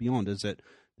Beyond, is that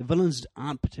the villains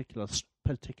aren't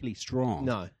particularly strong.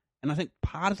 No. And I think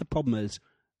part of the problem is,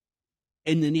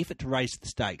 in an effort to raise the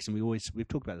stakes, and we've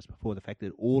talked about this before, the fact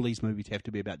that all these movies have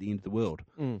to be about the end of the world.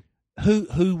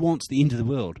 Who wants the end of the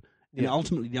world? And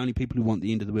ultimately, the only people who want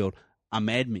the end of the world are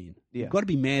madmen. You've got to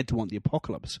be mad to want the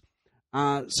apocalypse.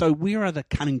 So where are the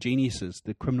cunning geniuses,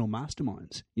 the criminal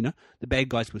masterminds? You know, the bad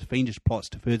guys with fiendish plots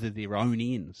to further their own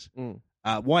ends.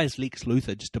 Why is Lex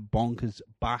Luthor just a bonkers,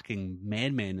 barking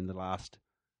madman in the last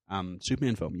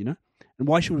Superman film? You know, and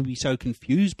why should we be so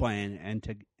confused by an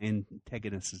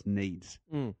antagonist's needs?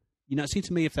 You know, it seems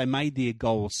to me if they made their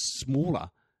goals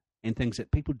smaller and things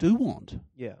that people do want,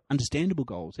 understandable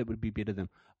goals, that would be better than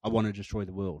I want to destroy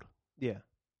the world. Yeah,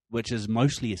 which is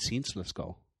mostly a senseless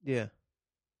goal. Yeah.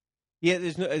 Yeah,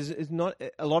 it's not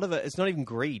a lot of it. It's not even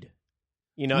greed,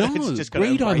 you know. No, it's just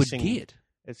greed I would get.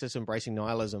 It's just embracing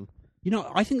nihilism. You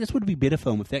know, I think this would be a better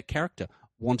film if that character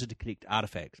wanted to collect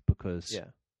artifacts because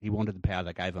he wanted the power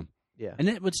they gave him. Yeah, and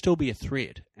that would still be a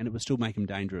threat, and it would still make him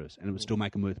dangerous, and it would still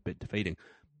make him worth a bit defeating.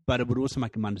 But it would also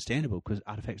make him understandable because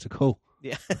artifacts are cool.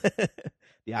 Yeah,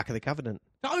 the Ark of the Covenant.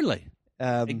 Totally.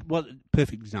 Well,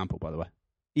 perfect example, by the way.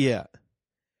 Yeah,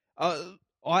 I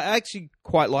actually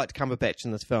quite liked Cumberbatch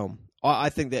in this film. I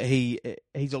think that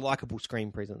he's a likable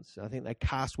screen presence. I think they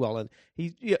cast well, and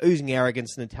he's oozing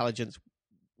arrogance and intelligence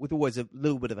with always a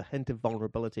little bit of a hint of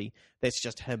vulnerability. That's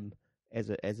just him as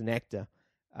an actor.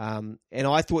 And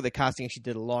I thought the casting actually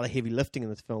did a lot of heavy lifting in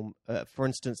this film. For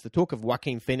instance, the talk of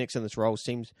Joaquin Phoenix in this role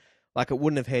seems like it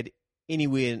wouldn't have had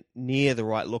anywhere near the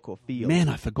right look or feel. Man,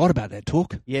 I forgot about that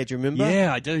talk. Yeah, do you remember?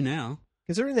 Yeah, I do now.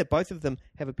 Considering that both of them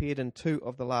have appeared in 2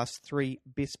 of the last 3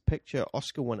 Best Picture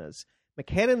Oscar winners,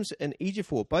 McAdams and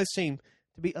Ejiofor both seem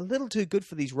to be a little too good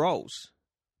for these roles.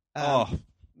 I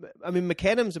mean,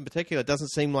 McAdams in particular doesn't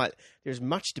seem like there's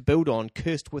much to build on,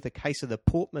 cursed with a case of the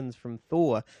Portmans from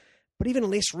Thor, but even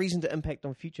less reason to impact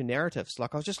on future narratives.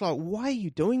 Like, I was just like, why are you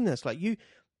doing this? Like,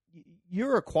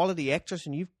 you're a quality actress,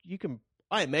 and you can,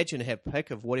 I imagine, have pick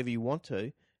of whatever you want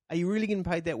to. Are you really getting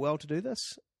paid that well to do this?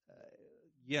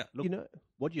 Yeah, look, you know,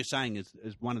 what you're saying is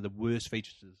one of the worst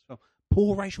features of this film.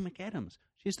 Poor Rachel McAdams.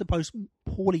 She's the most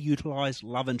poorly utilised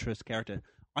love interest character,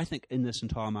 I think, in this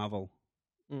entire Marvel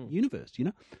universe, you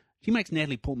know? She makes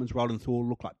Natalie Portman's role in Thor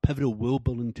look like pivotal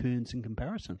world-building turns in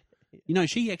comparison. You know,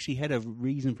 she actually had a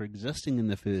reason for existing in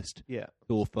the first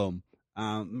Thor film.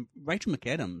 Rachel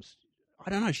McAdams, I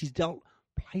don't know, she's dealt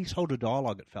placeholder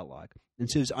dialogue, it felt like,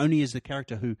 and serves only as the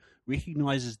character who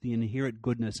recognises the inherent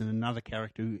goodness in another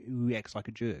character who acts like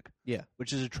a jerk. Yeah.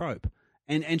 Which is a trope.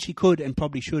 And she could and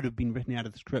probably should have been written out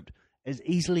of the script as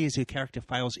easily as her character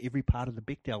fails every part of the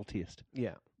Bechdel test.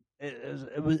 Yeah.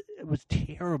 It was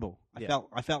terrible.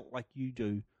 I felt like you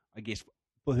do, I guess,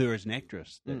 for her as an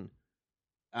actress,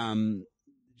 that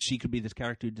she could be this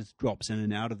character who just drops in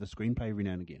and out of the screenplay every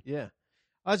now and again. Yeah.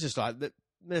 I was just like,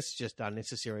 that's just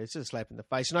unnecessary. It's just a slap in the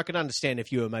face. And I can understand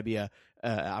if you were maybe a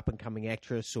up-and-coming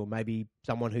actress or maybe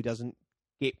someone who doesn't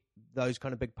get those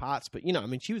kind of big parts. But, you know, I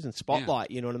mean, she was in Spotlight,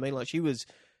 you know what I mean? Like, she was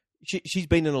she's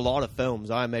been in a lot of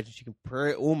films. I imagine she can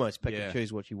almost pick and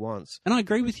choose what she wants. And I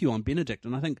agree with you on Benedict,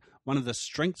 and I think one of the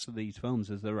strengths of these films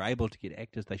is they're able to get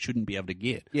actors they shouldn't be able to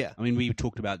get. Yeah. I mean, we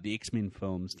talked about the X-Men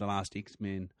films, the last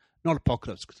X-Men, not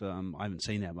Apocalypse, because I haven't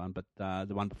seen that one, but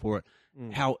the one before it,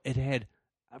 how it had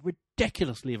a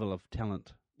ridiculous level of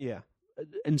talent. Yeah.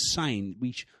 Insane.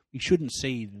 We shouldn't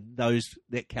see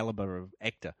that caliber of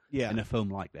actor in a film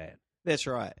like that. That's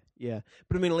right. Yeah.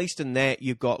 But I mean, at least in that,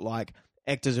 you've got like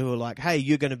actors who are like, hey,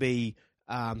 you're going to be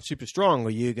super strong, or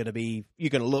you're going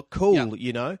to look cool,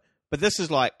 you know? But this is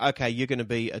like, okay, you're going to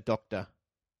be a doctor.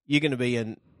 You're going to be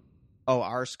an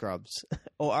are Scrubs.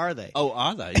 Or are they? Oh,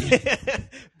 are they?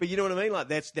 But you know what I mean? Like,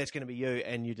 that's going to be you,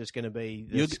 and you're just going to be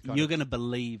this You're going to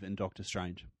believe in Doctor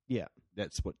Strange. Yeah.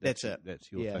 That's it.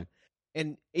 That's your thing.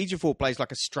 And Ejiofor plays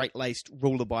like a straight-laced,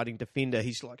 rule-abiding defender.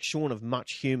 He's like shorn of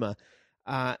much humour.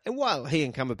 And while he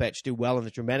and Cumberbatch do well in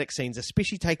the dramatic scenes,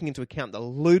 especially taking into account the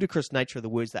ludicrous nature of the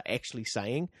words they're actually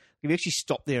saying, if you actually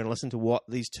stop there and listen to what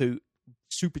these two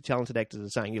super talented actors are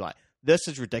saying, you're like, this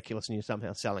is ridiculous, and you're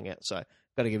somehow selling it. So,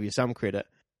 got to give you some credit.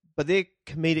 But their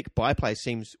comedic byplay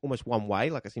seems almost one way,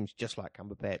 like it seems just like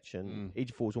Cumberbatch, and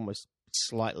Ejiofor's almost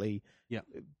slightly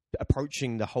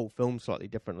approaching the whole film slightly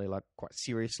differently, like quite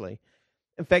seriously.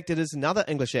 In fact, it is another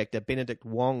English actor, Benedict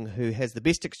Wong, who has the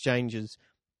best exchanges,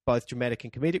 both dramatic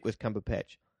and comedic, with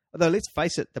Cumberbatch. Although, let's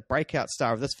face it, the breakout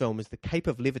star of this film is the Cape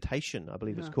of Levitation, I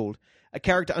believe it's called. A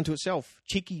character unto itself,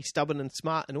 cheeky, stubborn and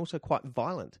smart, and also quite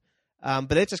violent. But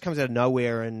that just comes out of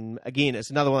nowhere, and again, it's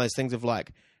another one of those things of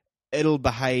like, it'll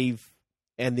behave,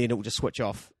 and then it will just switch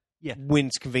off when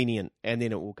it's convenient, and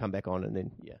then it will come back on, and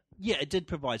then, Yeah, it did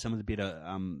provide some of the better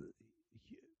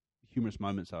humorous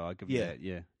moments, though. I'll give you that.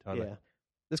 Yeah, totally. Yeah.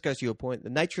 This goes to your point. The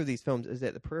nature of these films is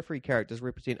that the periphery characters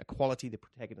represent a quality the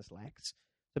protagonist lacks.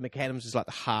 So McAdams is like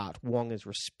the heart, Wong is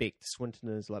respect, Swinton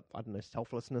is like, I don't know,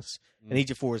 selflessness, and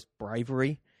Ejiofor is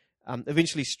bravery.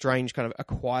 Eventually Strange kind of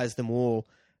acquires them all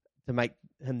to make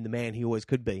him the man he always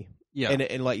could be. Yeah.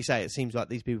 And like you say, it seems like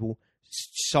these people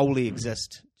solely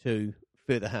exist to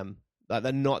further him. Like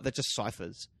they're just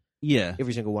ciphers. Yeah.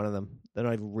 Every single one of them. They're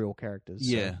not even real characters.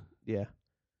 Yeah. So, yeah.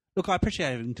 Look, I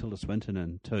appreciate having Tilda Swinton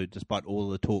in too, despite all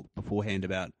the talk beforehand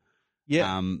about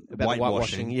about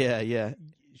whitewashing. Yeah.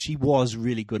 She was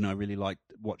really good, and I really liked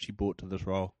what she brought to this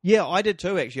role. Yeah, I did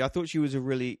too, actually. I thought she was a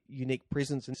really unique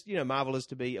presence. And, you know, Marvel is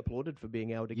to be applauded for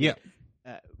being able to get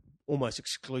almost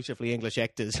exclusively English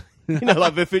actors. You know,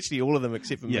 like virtually all of them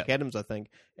except for McAdams, I think,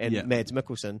 and Mads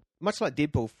Mikkelsen. Much like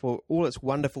Deadpool, for all its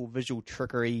wonderful visual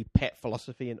trickery, pat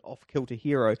philosophy, and off-kilter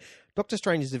hero, Doctor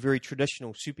Strange is a very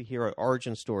traditional superhero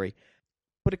origin story.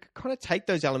 But it could kind of take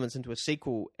those elements into a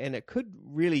sequel, and it could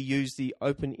really use the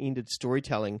open-ended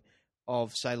storytelling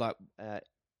of, say, like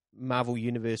Marvel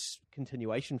Universe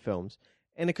continuation films,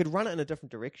 and it could run it in a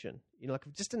different direction. You know, like if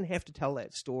it just didn't have to tell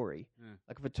that story.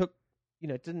 Like if it took, you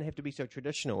know, it didn't have to be so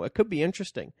traditional. It could be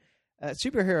interesting.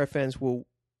 Superhero fans will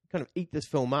kind of eat this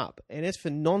film up, and as for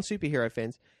non-superhero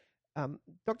fans,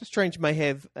 Doctor Strange may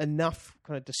have enough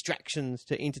kind of distractions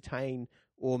to entertain,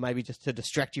 or maybe just to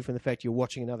distract you from the fact you're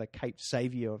watching another caped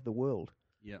savior of the world.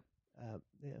 Yeah.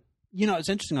 You know, it's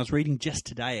interesting. I was reading just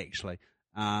today, actually.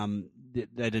 They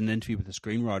did an interview with the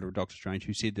screenwriter of Doctor Strange,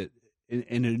 who said that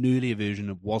in an earlier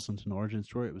version it wasn't an origin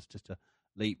story, it was just a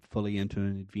leap fully into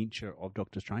an adventure of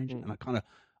Doctor Strange. And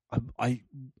I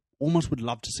almost would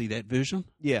love to see that version.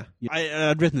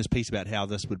 I'd written this piece about how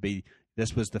this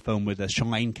was the film where the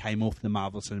shine came off the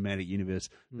Marvel Cinematic Universe.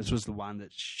 This was the one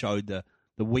that showed the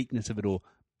weakness of it all.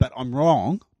 But I'm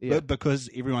wrong, because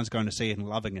everyone's going to see it and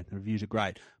loving it, and the reviews are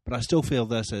great. But I still feel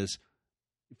this is,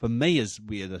 for me, is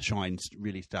where the shine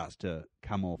really starts to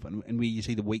come off, and where you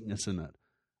see the weakness in it.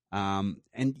 I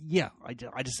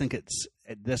just think it's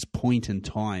at this point in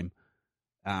time,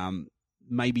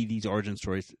 maybe these origin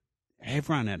stories have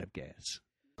run out of gas.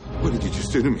 What did you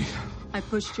just do to me? I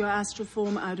pushed your astral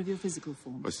form out of your physical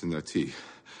form. What's in that tea?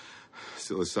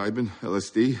 Psilocybin?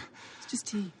 LSD? It's just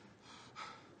tea.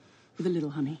 With a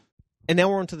little honey. And now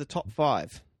we're on to the top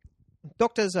 5.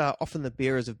 Doctors are often the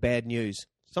bearers of bad news.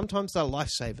 Sometimes they're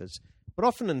lifesavers. But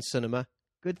often in cinema,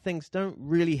 good things don't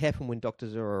really happen when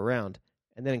doctors are around.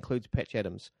 And that includes Patch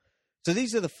Adams. So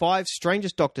these are the 5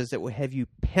 strangest doctors that will have you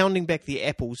pounding back the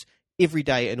apples every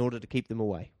day in order to keep them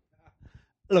away.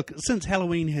 Look, since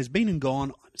Halloween has been and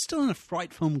gone, I'm still in a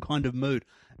fright film kind of mood,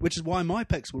 which is why my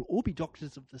picks will all be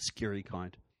doctors of the scary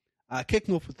kind.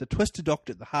 Kicking off with the twisted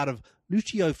doctor at the heart of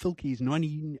Lucio Fulci's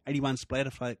 1981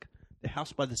 splatter flick, The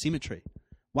House by the Cemetery.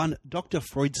 One, Dr.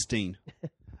 Freudstein.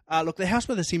 Look, The House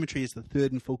by the Cemetery is the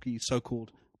third in Fulci's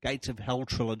so-called Gates of Hell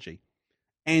trilogy,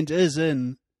 and is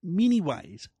in many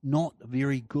ways not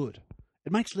very good.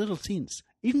 It makes little sense,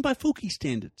 even by Fulci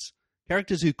standards.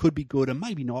 Characters who could be good and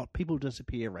maybe not, people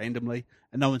disappear randomly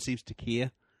and no one seems to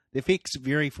care. The effects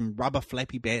vary from rubber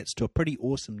flappy bats to a pretty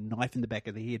awesome knife in the back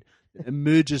of the head that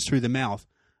emerges through the mouth.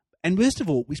 And worst of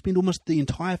all, we spend almost the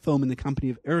entire film in the company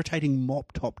of irritating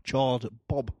mop-top child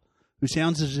Bob, who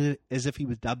sounds as if he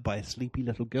was dubbed by a sleepy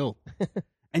little girl.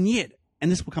 And yet,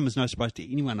 and this will come as no surprise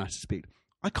to anyone, I suspect,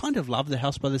 I kind of love The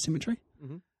House by the Cemetery.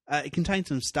 Mm-hmm. It contains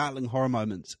some startling horror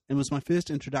moments and was my first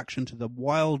introduction to the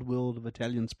wild world of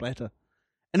Italian splatter.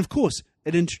 And of course,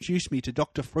 it introduced me to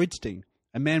Dr. Freudstein,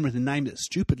 a man with a name that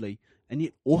stupidly and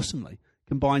yet awesomely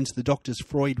combines the Doctor's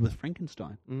Freud with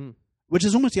Frankenstein. Mm. Which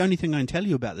is almost the only thing I can tell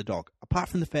you about the Doc, apart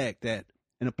from the fact that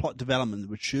in a plot development that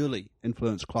would surely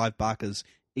influence Clive Barker's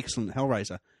excellent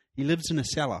Hellraiser, he lives in a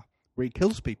cellar where he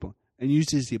kills people and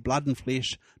uses their blood and flesh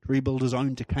to rebuild his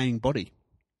own decaying body.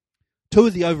 Two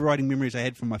of the overriding memories I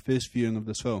had from my first viewing of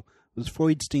this film was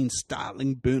Freudstein's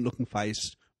startling, burnt-looking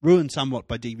face, ruined somewhat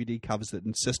by DVD covers that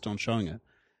insist on showing it,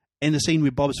 and the scene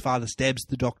where Bob's father stabs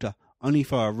the Doctor, only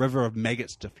for a river of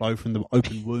maggots to flow from the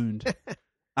open wound.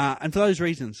 And for those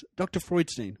reasons, Dr.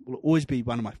 Freudstein will always be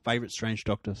one of my favourite Strange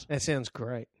Doctors. That sounds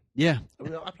great. Yeah.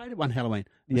 I played it one Halloween.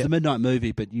 It was a midnight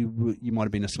movie, but you might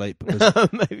have been asleep because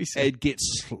maybe so. It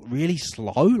gets really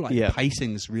slow,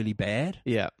 pacing's really bad.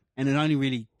 Yeah. And it only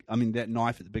really, that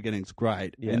knife at the beginning's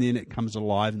great, and then it comes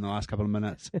alive in the last couple of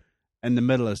minutes, and the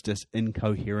middle is just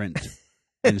incoherent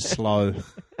and slow.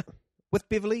 With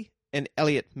Beverly and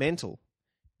Elliot Mantle,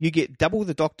 you get double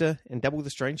the Doctor and double the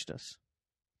strangeness.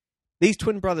 These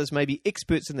twin brothers may be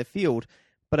experts in the field,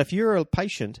 but if you're a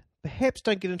patient, perhaps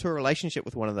don't get into a relationship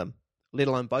with one of them, let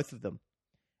alone both of them.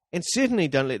 And certainly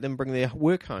don't let them bring their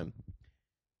work home.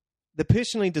 The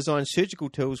personally designed surgical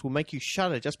tools will make you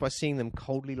shudder just by seeing them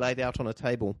coldly laid out on a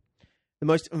table. The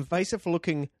most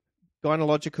invasive-looking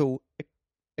gynecological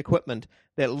equipment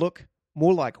that look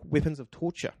more like weapons of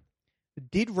torture. The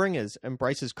Dead Ringers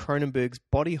embraces Cronenberg's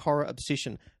body horror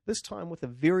obsession, this time with a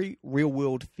very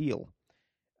real-world feel.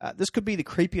 This could be the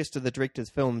creepiest of the director's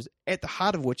films, at the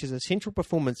heart of which is a central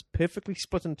performance perfectly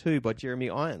split in two by Jeremy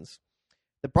Irons.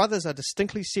 The brothers are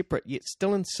distinctly separate, yet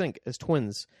still in sync as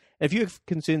twins. And if you have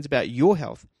concerns about your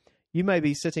health, you may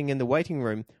be sitting in the waiting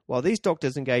room while these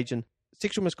doctors engage in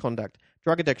sexual misconduct,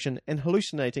 drug addiction, and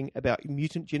hallucinating about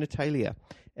mutant genitalia.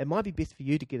 It might be best for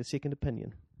you to get a second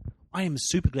opinion. I am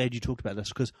super glad you talked about this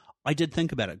because I did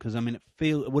think about it because,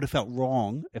 it would have felt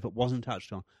wrong if it wasn't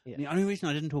touched on. Yeah. The only reason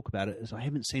I didn't talk about it is I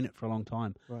haven't seen it for a long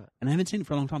time. Right. And I haven't seen it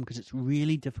for a long time because it's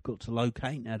really difficult to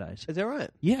locate nowadays. Is that right?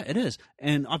 Yeah, it is.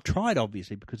 And I've tried,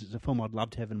 obviously, because it's a film I'd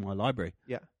love to have in my library.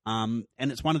 Yeah. And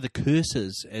it's one of the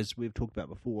curses, as we've talked about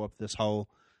before, of this whole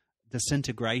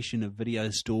disintegration of video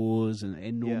stores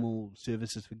and normal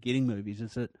services for getting movies,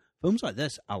 is that films like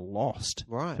this are lost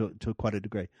to quite a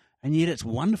degree. And yet it's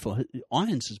wonderful.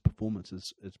 Irons' performance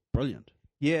is brilliant.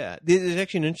 Yeah. There's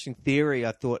actually an interesting theory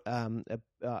I thought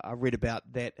I read about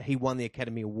that he won the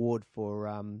Academy Award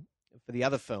for the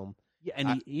other film.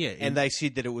 Yeah, and they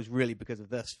said that it was really because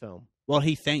of this film. Well,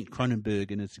 he thanked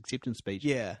Cronenberg in his acceptance speech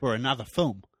for another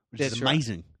film, which is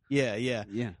amazing. Right. Yeah.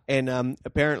 And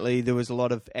apparently there was a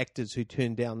lot of actors who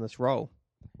turned down this role.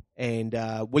 And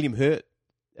William Hurt,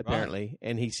 apparently,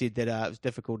 and he said that it was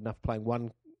difficult enough playing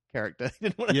one character. He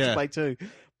didn't want to play two.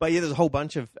 But there's a whole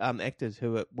bunch of actors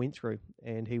who it went through,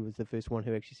 and he was the first one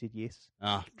who actually said yes.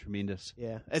 Ah, tremendous.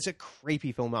 Yeah. It's a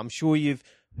creepy film. I'm sure you've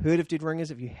heard of Dead Ringers.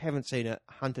 If you haven't seen it,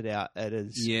 hunt it out. It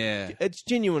is. Yeah. It's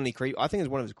genuinely creepy. I think it's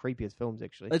one of his creepiest films,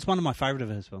 actually. It's one of my favourite of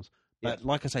his films. But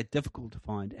like I say, difficult to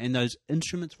find. And those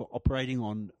instruments for operating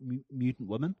on mutant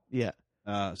women. Yeah.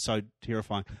 So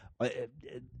terrifying.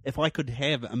 If I could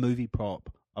have a movie prop,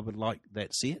 I would like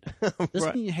that set. This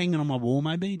thing hanging on my wall,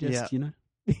 maybe. Just Yeah,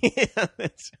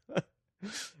 that's.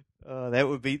 That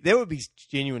would be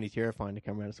genuinely terrifying to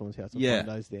come around to someone's house and find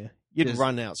those there. You'd just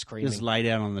run out screaming. Just laid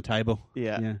out on the table.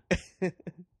 Yeah.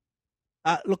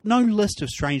 Look, no list of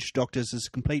Strange Doctors is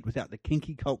complete without the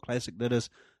kinky cult classic that is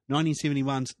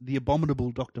 1971's The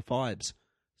Abominable Dr. Phibes,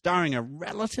 starring a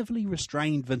relatively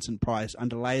restrained Vincent Price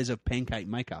under layers of pancake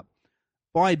makeup.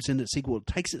 Phibes in its sequel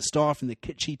takes its style from the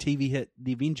kitschy TV hit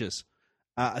The Avengers,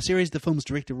 a series the film's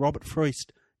director Robert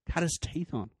Frost cut his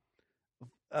teeth on.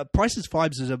 Price's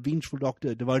Phibes is a vengeful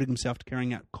doctor devoting himself to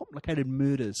carrying out complicated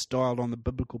murders styled on the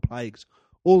biblical plagues,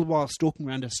 all the while stalking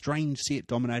around a strange set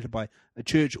dominated by a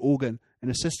church organ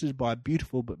and assisted by a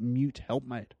beautiful but mute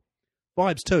helpmate.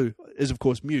 Phibes, too, is of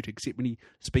course mute, except when he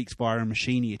speaks via a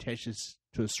machine he attaches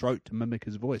to his throat to mimic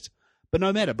his voice. But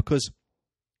no matter, because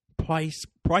Price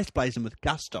plays him with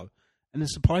gusto and a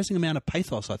surprising amount of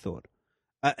pathos, I thought.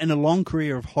 In a long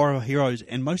career of horror heroes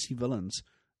and mostly villains,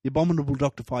 The Abominable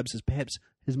Dr. Phibes is perhaps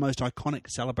his most iconic,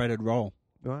 celebrated role.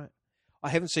 Right. I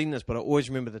haven't seen this, but I always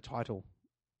remember the title.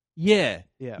 Yeah.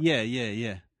 Yeah.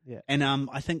 And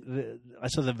I think I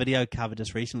saw the video cover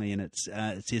just recently, and it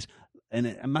says, and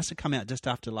it must have come out just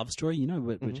after Love Story,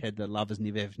 which had the lovers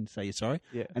never having to say you're sorry,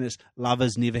 and it's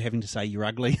lovers never having to say you're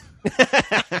ugly,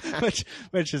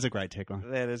 which is a great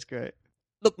tagline. That is great.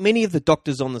 Look, many of the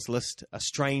doctors on this list are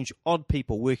strange, odd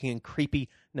people working in creepy,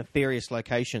 nefarious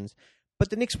locations.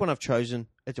 But the next one I've chosen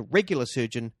is a regular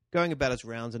surgeon going about his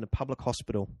rounds in a public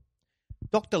hospital.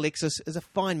 Dr. Lexus is a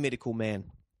fine medical man.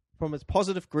 From his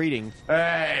positive greetings...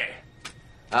 Hey!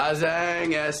 How's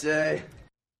essay?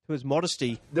 To his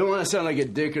modesty... Don't want to sound like a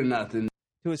dick or nothing.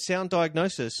 To his sound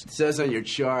diagnosis... It says on your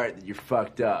chart that you're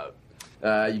fucked up.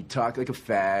 You talk like a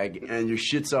fag, and your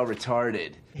shit's all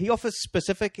retarded. He offers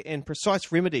specific and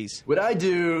precise remedies. What I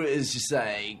do is just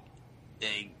like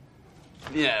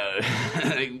you know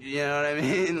what I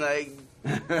mean?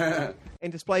 Like...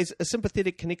 and displays a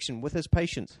sympathetic connection with his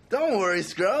patients. Don't worry,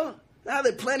 Scro. Now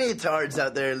there are plenty of tards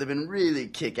out there living really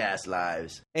kick-ass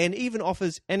lives. And even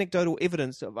offers anecdotal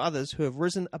evidence of others who have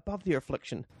risen above their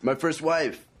affliction. My first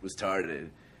wife was tarded.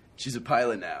 She's a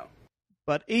pilot now.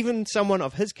 But even someone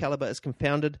of his caliber is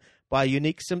confounded by a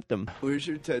unique symptom. Where's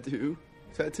your tattoo?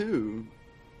 Tattoo?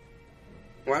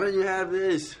 Why don't you have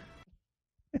this?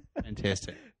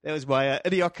 Fantastic. That was my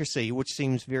Idiocracy, which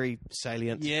seems very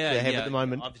salient to have at the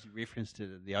moment. Obviously referenced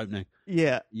it at the opening.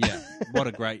 Yeah. Yeah. What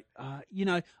a great... I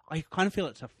kind of feel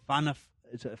it's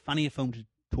a funnier film to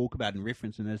talk about and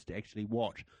reference than it is to actually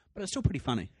watch. But it's still pretty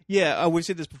funny. Yeah, we've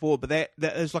said this before, but that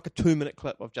is like a 2-minute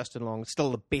clip of Justin Long. It's still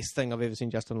the best thing I've ever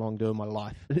seen Justin Long do in my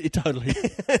life. Totally.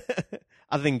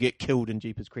 Other than get killed in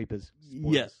Jeepers Creepers.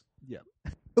 Spoilers. Yeah.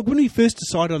 Look, when we first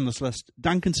decided on this list,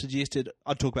 Duncan suggested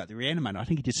I'd talk about The Reanimator. I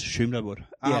think he just assumed I would.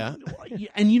 Yeah.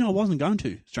 And I wasn't going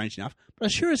to, strange enough, but I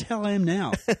sure as hell am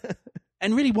now.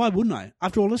 And really, why wouldn't I?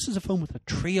 After all, this is a film with a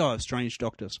trio of strange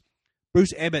doctors.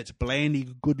 Bruce Abbott's blandy,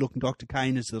 good-looking Dr.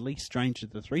 Kane is the least strange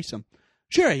of the threesome.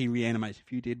 Sure, he reanimates a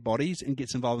few dead bodies and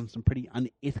gets involved in some pretty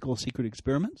unethical secret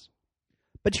experiments.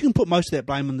 But you can put most of that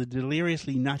blame on the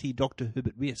deliriously nutty Dr.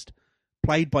 Herbert West,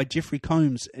 played by Jeffrey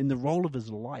Combs in the role of his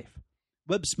life.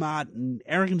 Whip smart and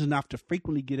arrogant enough to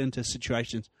frequently get into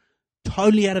situations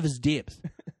totally out of his depth.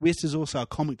 West is also a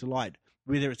comic delight,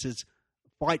 whether it's his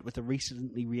fight with a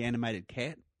recently reanimated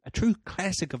cat, a true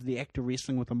classic of the actor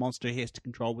wrestling with a monster he has to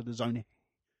control with his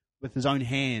own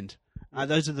hand.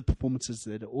 Those are the performances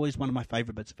that are always one of my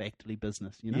favourite bits of actorly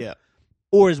business, Yeah.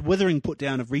 Or his withering put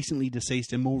down of recently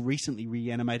deceased and more recently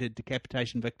reanimated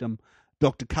decapitation victim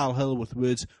Dr. Carl Hill with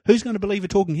words, "Who's going to believe a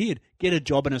talking head? Get a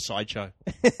job in a sideshow."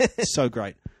 So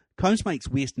great. Combs makes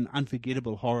West an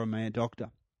unforgettable horror man doctor.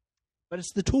 But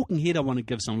it's the talking head I want to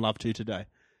give some love to today.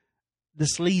 The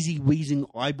sleazy, wheezing,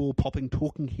 eyeball-popping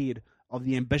talking head of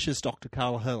the ambitious Dr.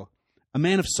 Carl Hill, a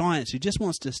man of science who just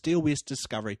wants to steal West's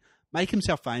discovery, make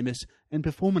himself famous, and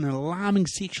perform an alarming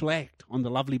sexual act on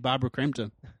the lovely Barbara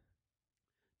Crampton.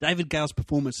 David Gale's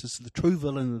performance as the true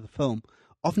villain of the film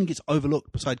often gets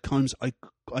overlooked beside Combs'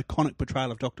 iconic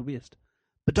portrayal of Dr. West.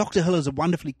 But Dr. Hill is a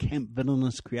wonderfully camp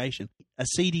villainous creation, a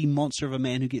seedy monster of a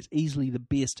man who gets easily the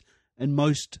best and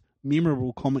most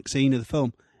memorable comic scene of the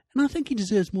film, and I think he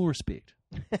deserves more respect.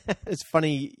 It's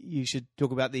funny you should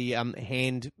talk about the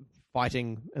hand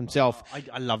fighting himself.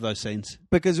 I love those scenes.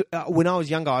 Because when I was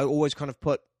younger, I always kind of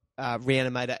put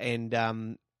Reanimator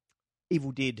and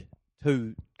Evil Dead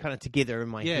 2 kind of together in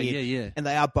my head. Yeah. And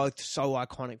they are both so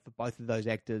iconic for both of those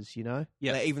actors,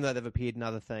 Yeah. Even though they've appeared in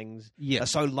other things. Yeah. They're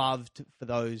so loved for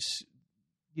those,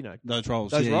 those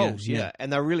roles. Yeah.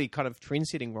 And they're really kind of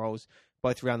trend-setting roles,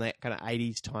 both around that kind of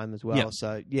 80s time as well. Yeah.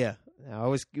 So, yeah. I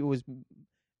always, in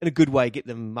a good way, get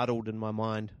them muddled in my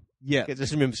mind. Yeah. I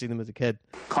just remember seeing them as a kid.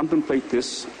 Contemplate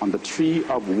this on the Tree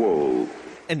of Woe.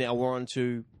 And now we're on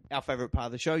to our favourite part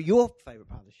of the show, your favourite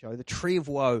part of the show, the Tree of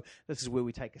Woe. This is where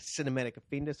we take a cinematic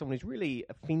offender, someone who's really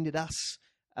offended us,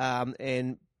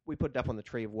 and we put it up on the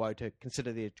Tree of Woe to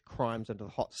consider their crimes under the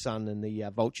hot sun and the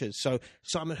vultures. So,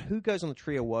 Simon, who goes on the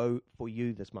Tree of Woe for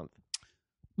you this month?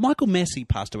 Michael Massey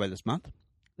passed away this month.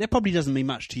 That probably doesn't mean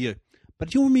much to you.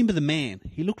 But you'll remember the man.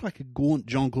 He looked like a gaunt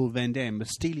Jean-Claude Van Damme with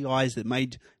steely eyes that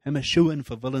made him a shoo-in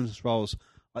for villainous roles,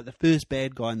 like the first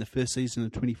bad guy in the first season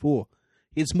of 24.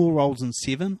 He had small roles in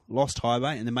Seven, Lost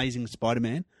Highway, and Amazing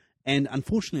Spider-Man, and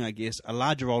unfortunately, I guess, a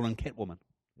larger role in Catwoman.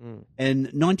 In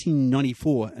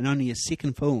 1994, in only his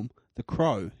second film, The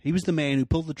Crow, he was the man who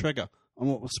pulled the trigger on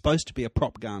what was supposed to be a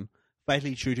prop gun,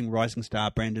 fatally shooting rising star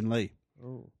Brandon Lee.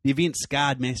 The event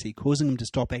scarred Massey, causing him to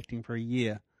stop acting for a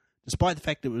year, despite the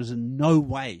fact that it was in no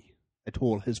way at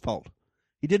all his fault.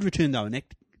 He did return, though, and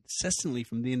acted consistently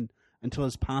from then until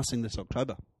his passing this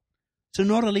October. So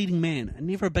not a leading man and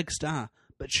never a big star,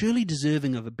 but surely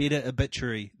deserving of a better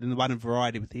obituary than the one in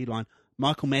Variety with the headline,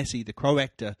 Michael Massey, the Crow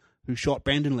actor who shot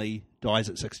Brandon Lee, dies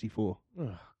at 64.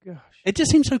 Oh, gosh. It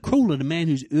just seems so cruel that a man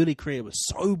whose early career was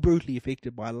so brutally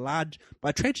affected by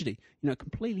a tragedy,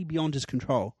 completely beyond his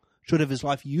control, should have his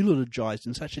life eulogized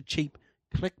in such a cheap,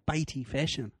 clickbaity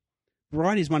fashion.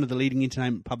 Variety is one of the leading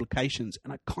entertainment publications,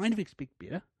 and I kind of expect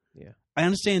better. Yeah. I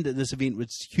understand that this event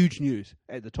was huge news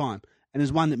at the time, and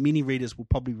is one that many readers will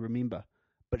probably remember.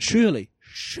 But surely,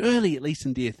 at least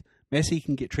in death, Massey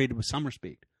can get treated with some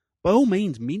respect. By all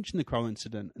means, mention the Crow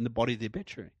incident in the body of the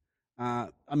obituary.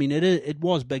 It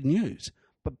was big news,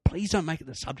 but please don't make it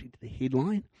the subject of the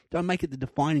headline. Don't make it the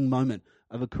defining moment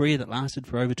of a career that lasted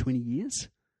for over 20 years.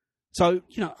 So,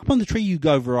 up on the tree you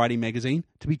go, Variety magazine,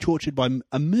 to be tortured by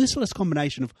a merciless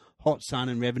combination of hot sun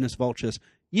and ravenous vultures.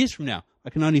 Years from now, I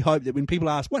can only hope that when people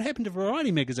ask, what happened to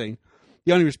Variety magazine?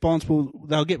 The only response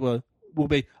they'll get will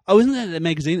be, oh, isn't that the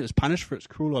magazine that was punished for its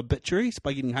cruel obituaries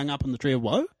by getting hung up on the tree of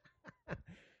woe?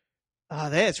 Oh,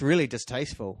 that's really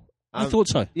distasteful. I thought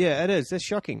so. Yeah, it is. That's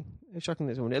shocking. It's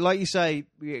shocking. Like you say,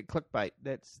 clickbait.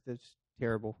 That's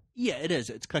terrible. Yeah, it is.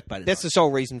 It's clickbait. That's the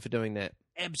sole reason for doing that.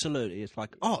 Absolutely. It's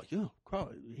like, oh, yeah, Crow,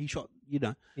 he shot,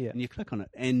 Yeah. and you click on it.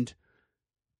 And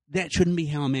that shouldn't be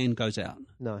how a man goes out.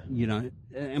 No.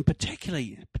 And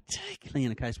particularly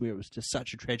in a case where it was just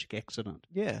such a tragic accident.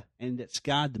 Yeah. And that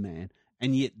scarred the man,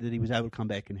 and yet that he was able to come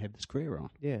back and have this career on.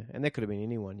 Yeah, and that could have been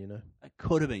anyone, It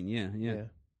could have been, yeah.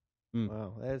 Mm.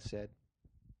 Wow, that's sad.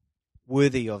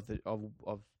 Worthy of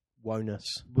woeness.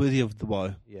 Worthy of the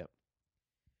woe. Yeah.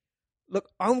 Look,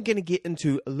 I'm going to get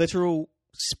into literal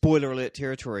spoiler alert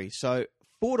territory. So,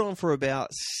 forward on for about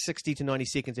 60 to 90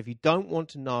 seconds if you don't want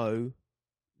to know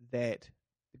that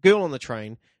The Girl on the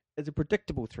Train is a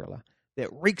predictable thriller that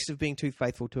reeks of being too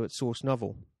faithful to its source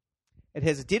novel. It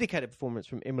has a dedicated performance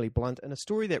from Emily Blunt and a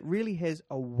story that really has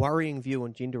a worrying view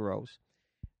on gender roles.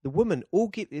 The women all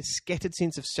get their scattered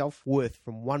sense of self-worth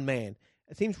from one man.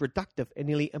 It seems reductive and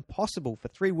nearly impossible for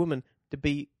three women to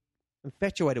be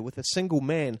infatuated with a single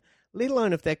man, let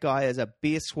alone if that guy is a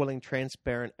beer-swilling,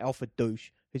 transparent alpha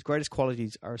douche whose greatest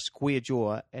qualities are a square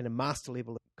jaw and a master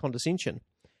level of condescension.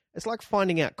 It's like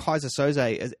finding out Kaiser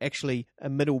Soze is actually a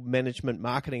middle management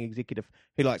marketing executive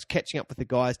who likes catching up with the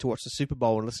guys to watch the Super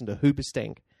Bowl and listen to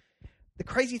Hoobastank. The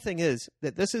crazy thing is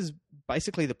that this is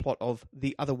basically the plot of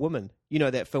The Other Woman.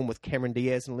 That film with Cameron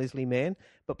Diaz and Leslie Mann,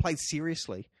 but played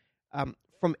seriously.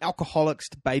 From alcoholics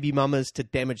to baby mamas to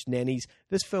damaged nannies,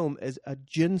 this film is a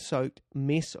gin-soaked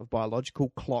mess of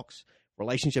biological clocks,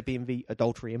 relationship envy,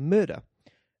 adultery, and murder.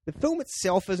 The film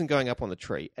itself isn't going up on the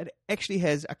tree. It actually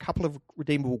has a couple of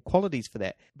redeemable qualities for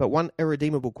that. But one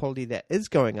irredeemable quality that is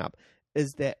going up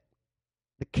is that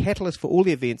the catalyst for all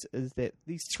the events is that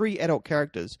these three adult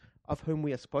characters, of whom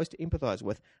we are supposed to empathize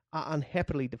with, are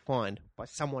unhappily defined by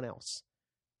someone else.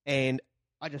 And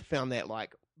I just found that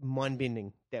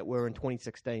mind-bending that we're in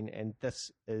 2016 and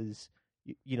this is,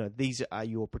 these are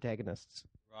your protagonists.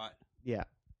 Right. Yeah.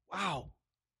 Wow.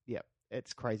 Yeah,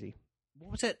 it's crazy.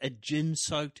 What was that? A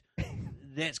gin-soaked...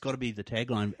 That's got to be the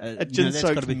tagline. A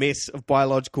gin-soaked mess of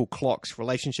biological clocks,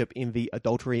 relationship envy,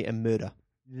 adultery, and murder.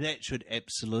 That should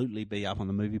absolutely be up on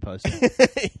the movie poster.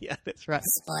 Yeah, that's right.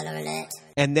 Spoiler alert.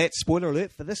 And that's spoiler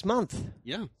alert for this month.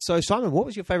 Yeah. So, Simon, what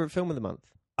was your favourite film of the month?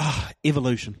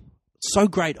 Evolution. So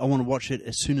great, I want to watch it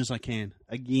as soon as I can.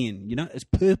 Again, it's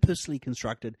purposely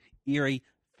constructed, eerie,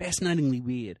 fascinatingly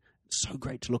weird. It's so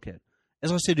great to look at.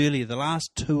 As I said earlier, the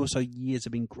last 2 or so years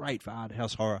have been great for art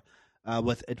house horror,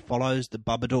 with It Follows, The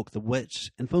Babadook, The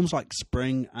Witch, and films like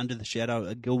Spring, Under the Shadow,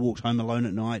 A Girl Walks Home Alone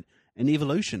at Night, and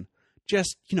Evolution.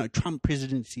 Just, Trump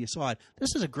presidency aside,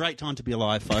 this is a great time to be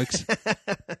alive, folks.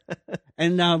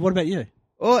 And what about you?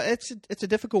 Well, it's a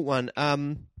difficult one.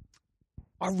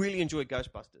 I really enjoyed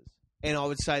Ghostbusters. And I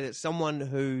would say that someone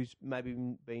who's maybe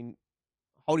been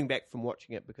holding back from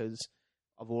watching it because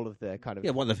of all of the kind of...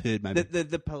 Yeah, what they've heard, maybe.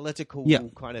 The political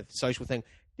kind of social thing.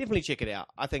 Definitely check it out.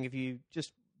 I think if you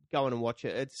just go in and watch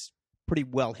it, it's a pretty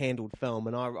well-handled film.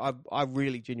 And I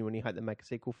really genuinely hope they make a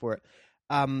sequel for it.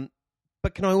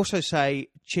 But can I also say,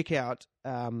 check out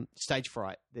Stage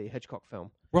Fright, the Hitchcock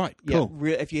film. Right, cool.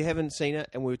 Yeah, if you haven't seen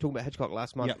it, and we were talking about Hitchcock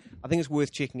last month, I think it's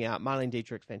worth checking out. Marlene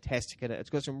Dietrich's fantastic in it.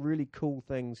 It's got some really cool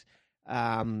things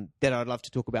that I'd love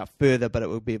to talk about further, but it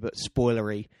would be a bit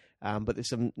spoilery. But there's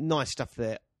some nice stuff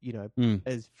that,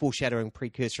 is foreshadowing,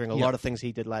 precursoring a lot of things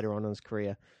he did later on in his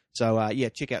career. So,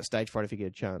 check out Stage Fright if you get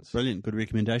a chance. Brilliant. Good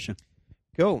recommendation.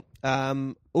 Cool.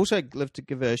 Also, I'd love to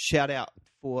give a shout-out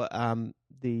for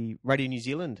the Radio New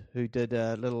Zealand, who did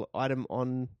a little item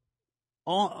on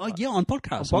Yeah, on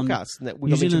podcasts. On podcasts. And that we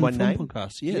New got mentioned by Zealand name. film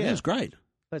podcasts. Yeah, that was great.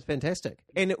 That's fantastic.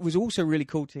 And it was also really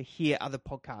cool to hear other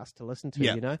podcasts to listen to,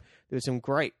 you know. There were some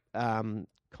great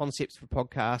concepts for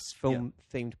podcasts,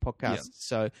 film-themed podcasts.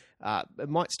 So it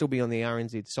might still be on the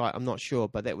RNZ site. I'm not sure,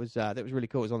 but that was really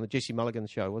cool. It was on the Jesse Mulligan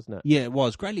show, wasn't it? Yeah, it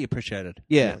was. Greatly appreciated.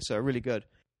 Yeah, so really good.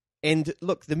 And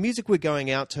look, the music we're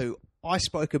going out to, I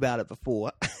spoke about it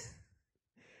before.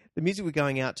 The music we're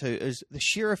going out to is The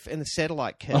Sheriff and the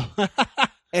Satellite Kid.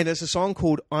 And it's a song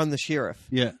called I'm the Sheriff.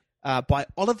 Yeah. By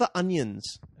Oliver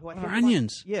Onions.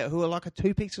 Onions? Who are like a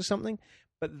two-piece or something.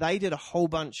 But they did a whole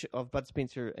bunch of Bud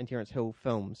Spencer and Terence Hill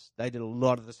films. They did a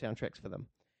lot of the soundtracks for them.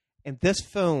 And this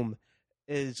film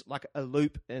is like a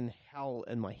loop in hell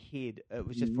in my head. It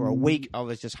was just for a week, I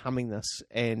was just humming this.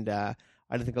 And I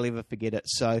don't think I'll ever forget it.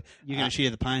 So you're going to share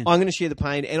the pain. I'm going to share the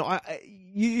pain. And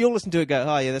you'll listen to it and go,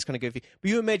 oh, yeah, that's kind of goofy. But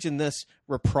you imagine this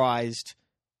reprised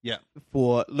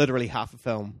for literally half a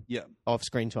film of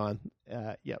screen time.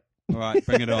 All right,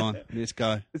 bring it on. Let's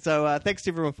go. So thanks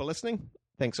to everyone for listening.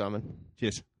 Thanks, Simon.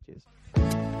 Cheers. Cheers.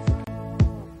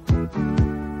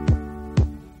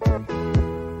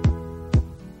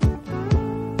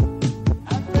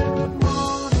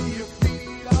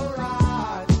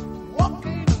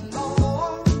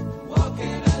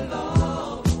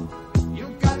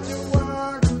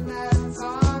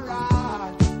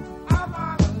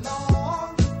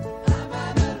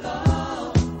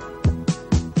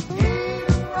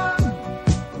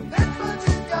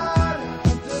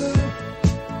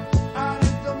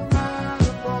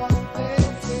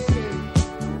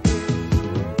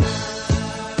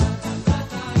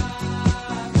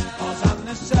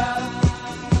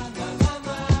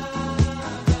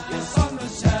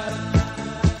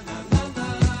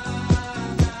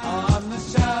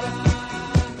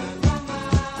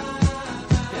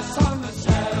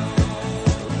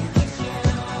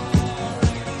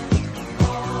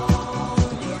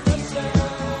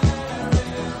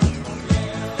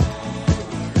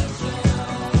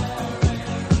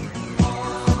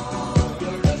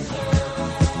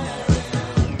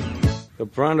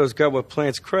 Brondo's got what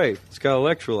plants crave. It's got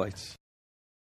electrolytes.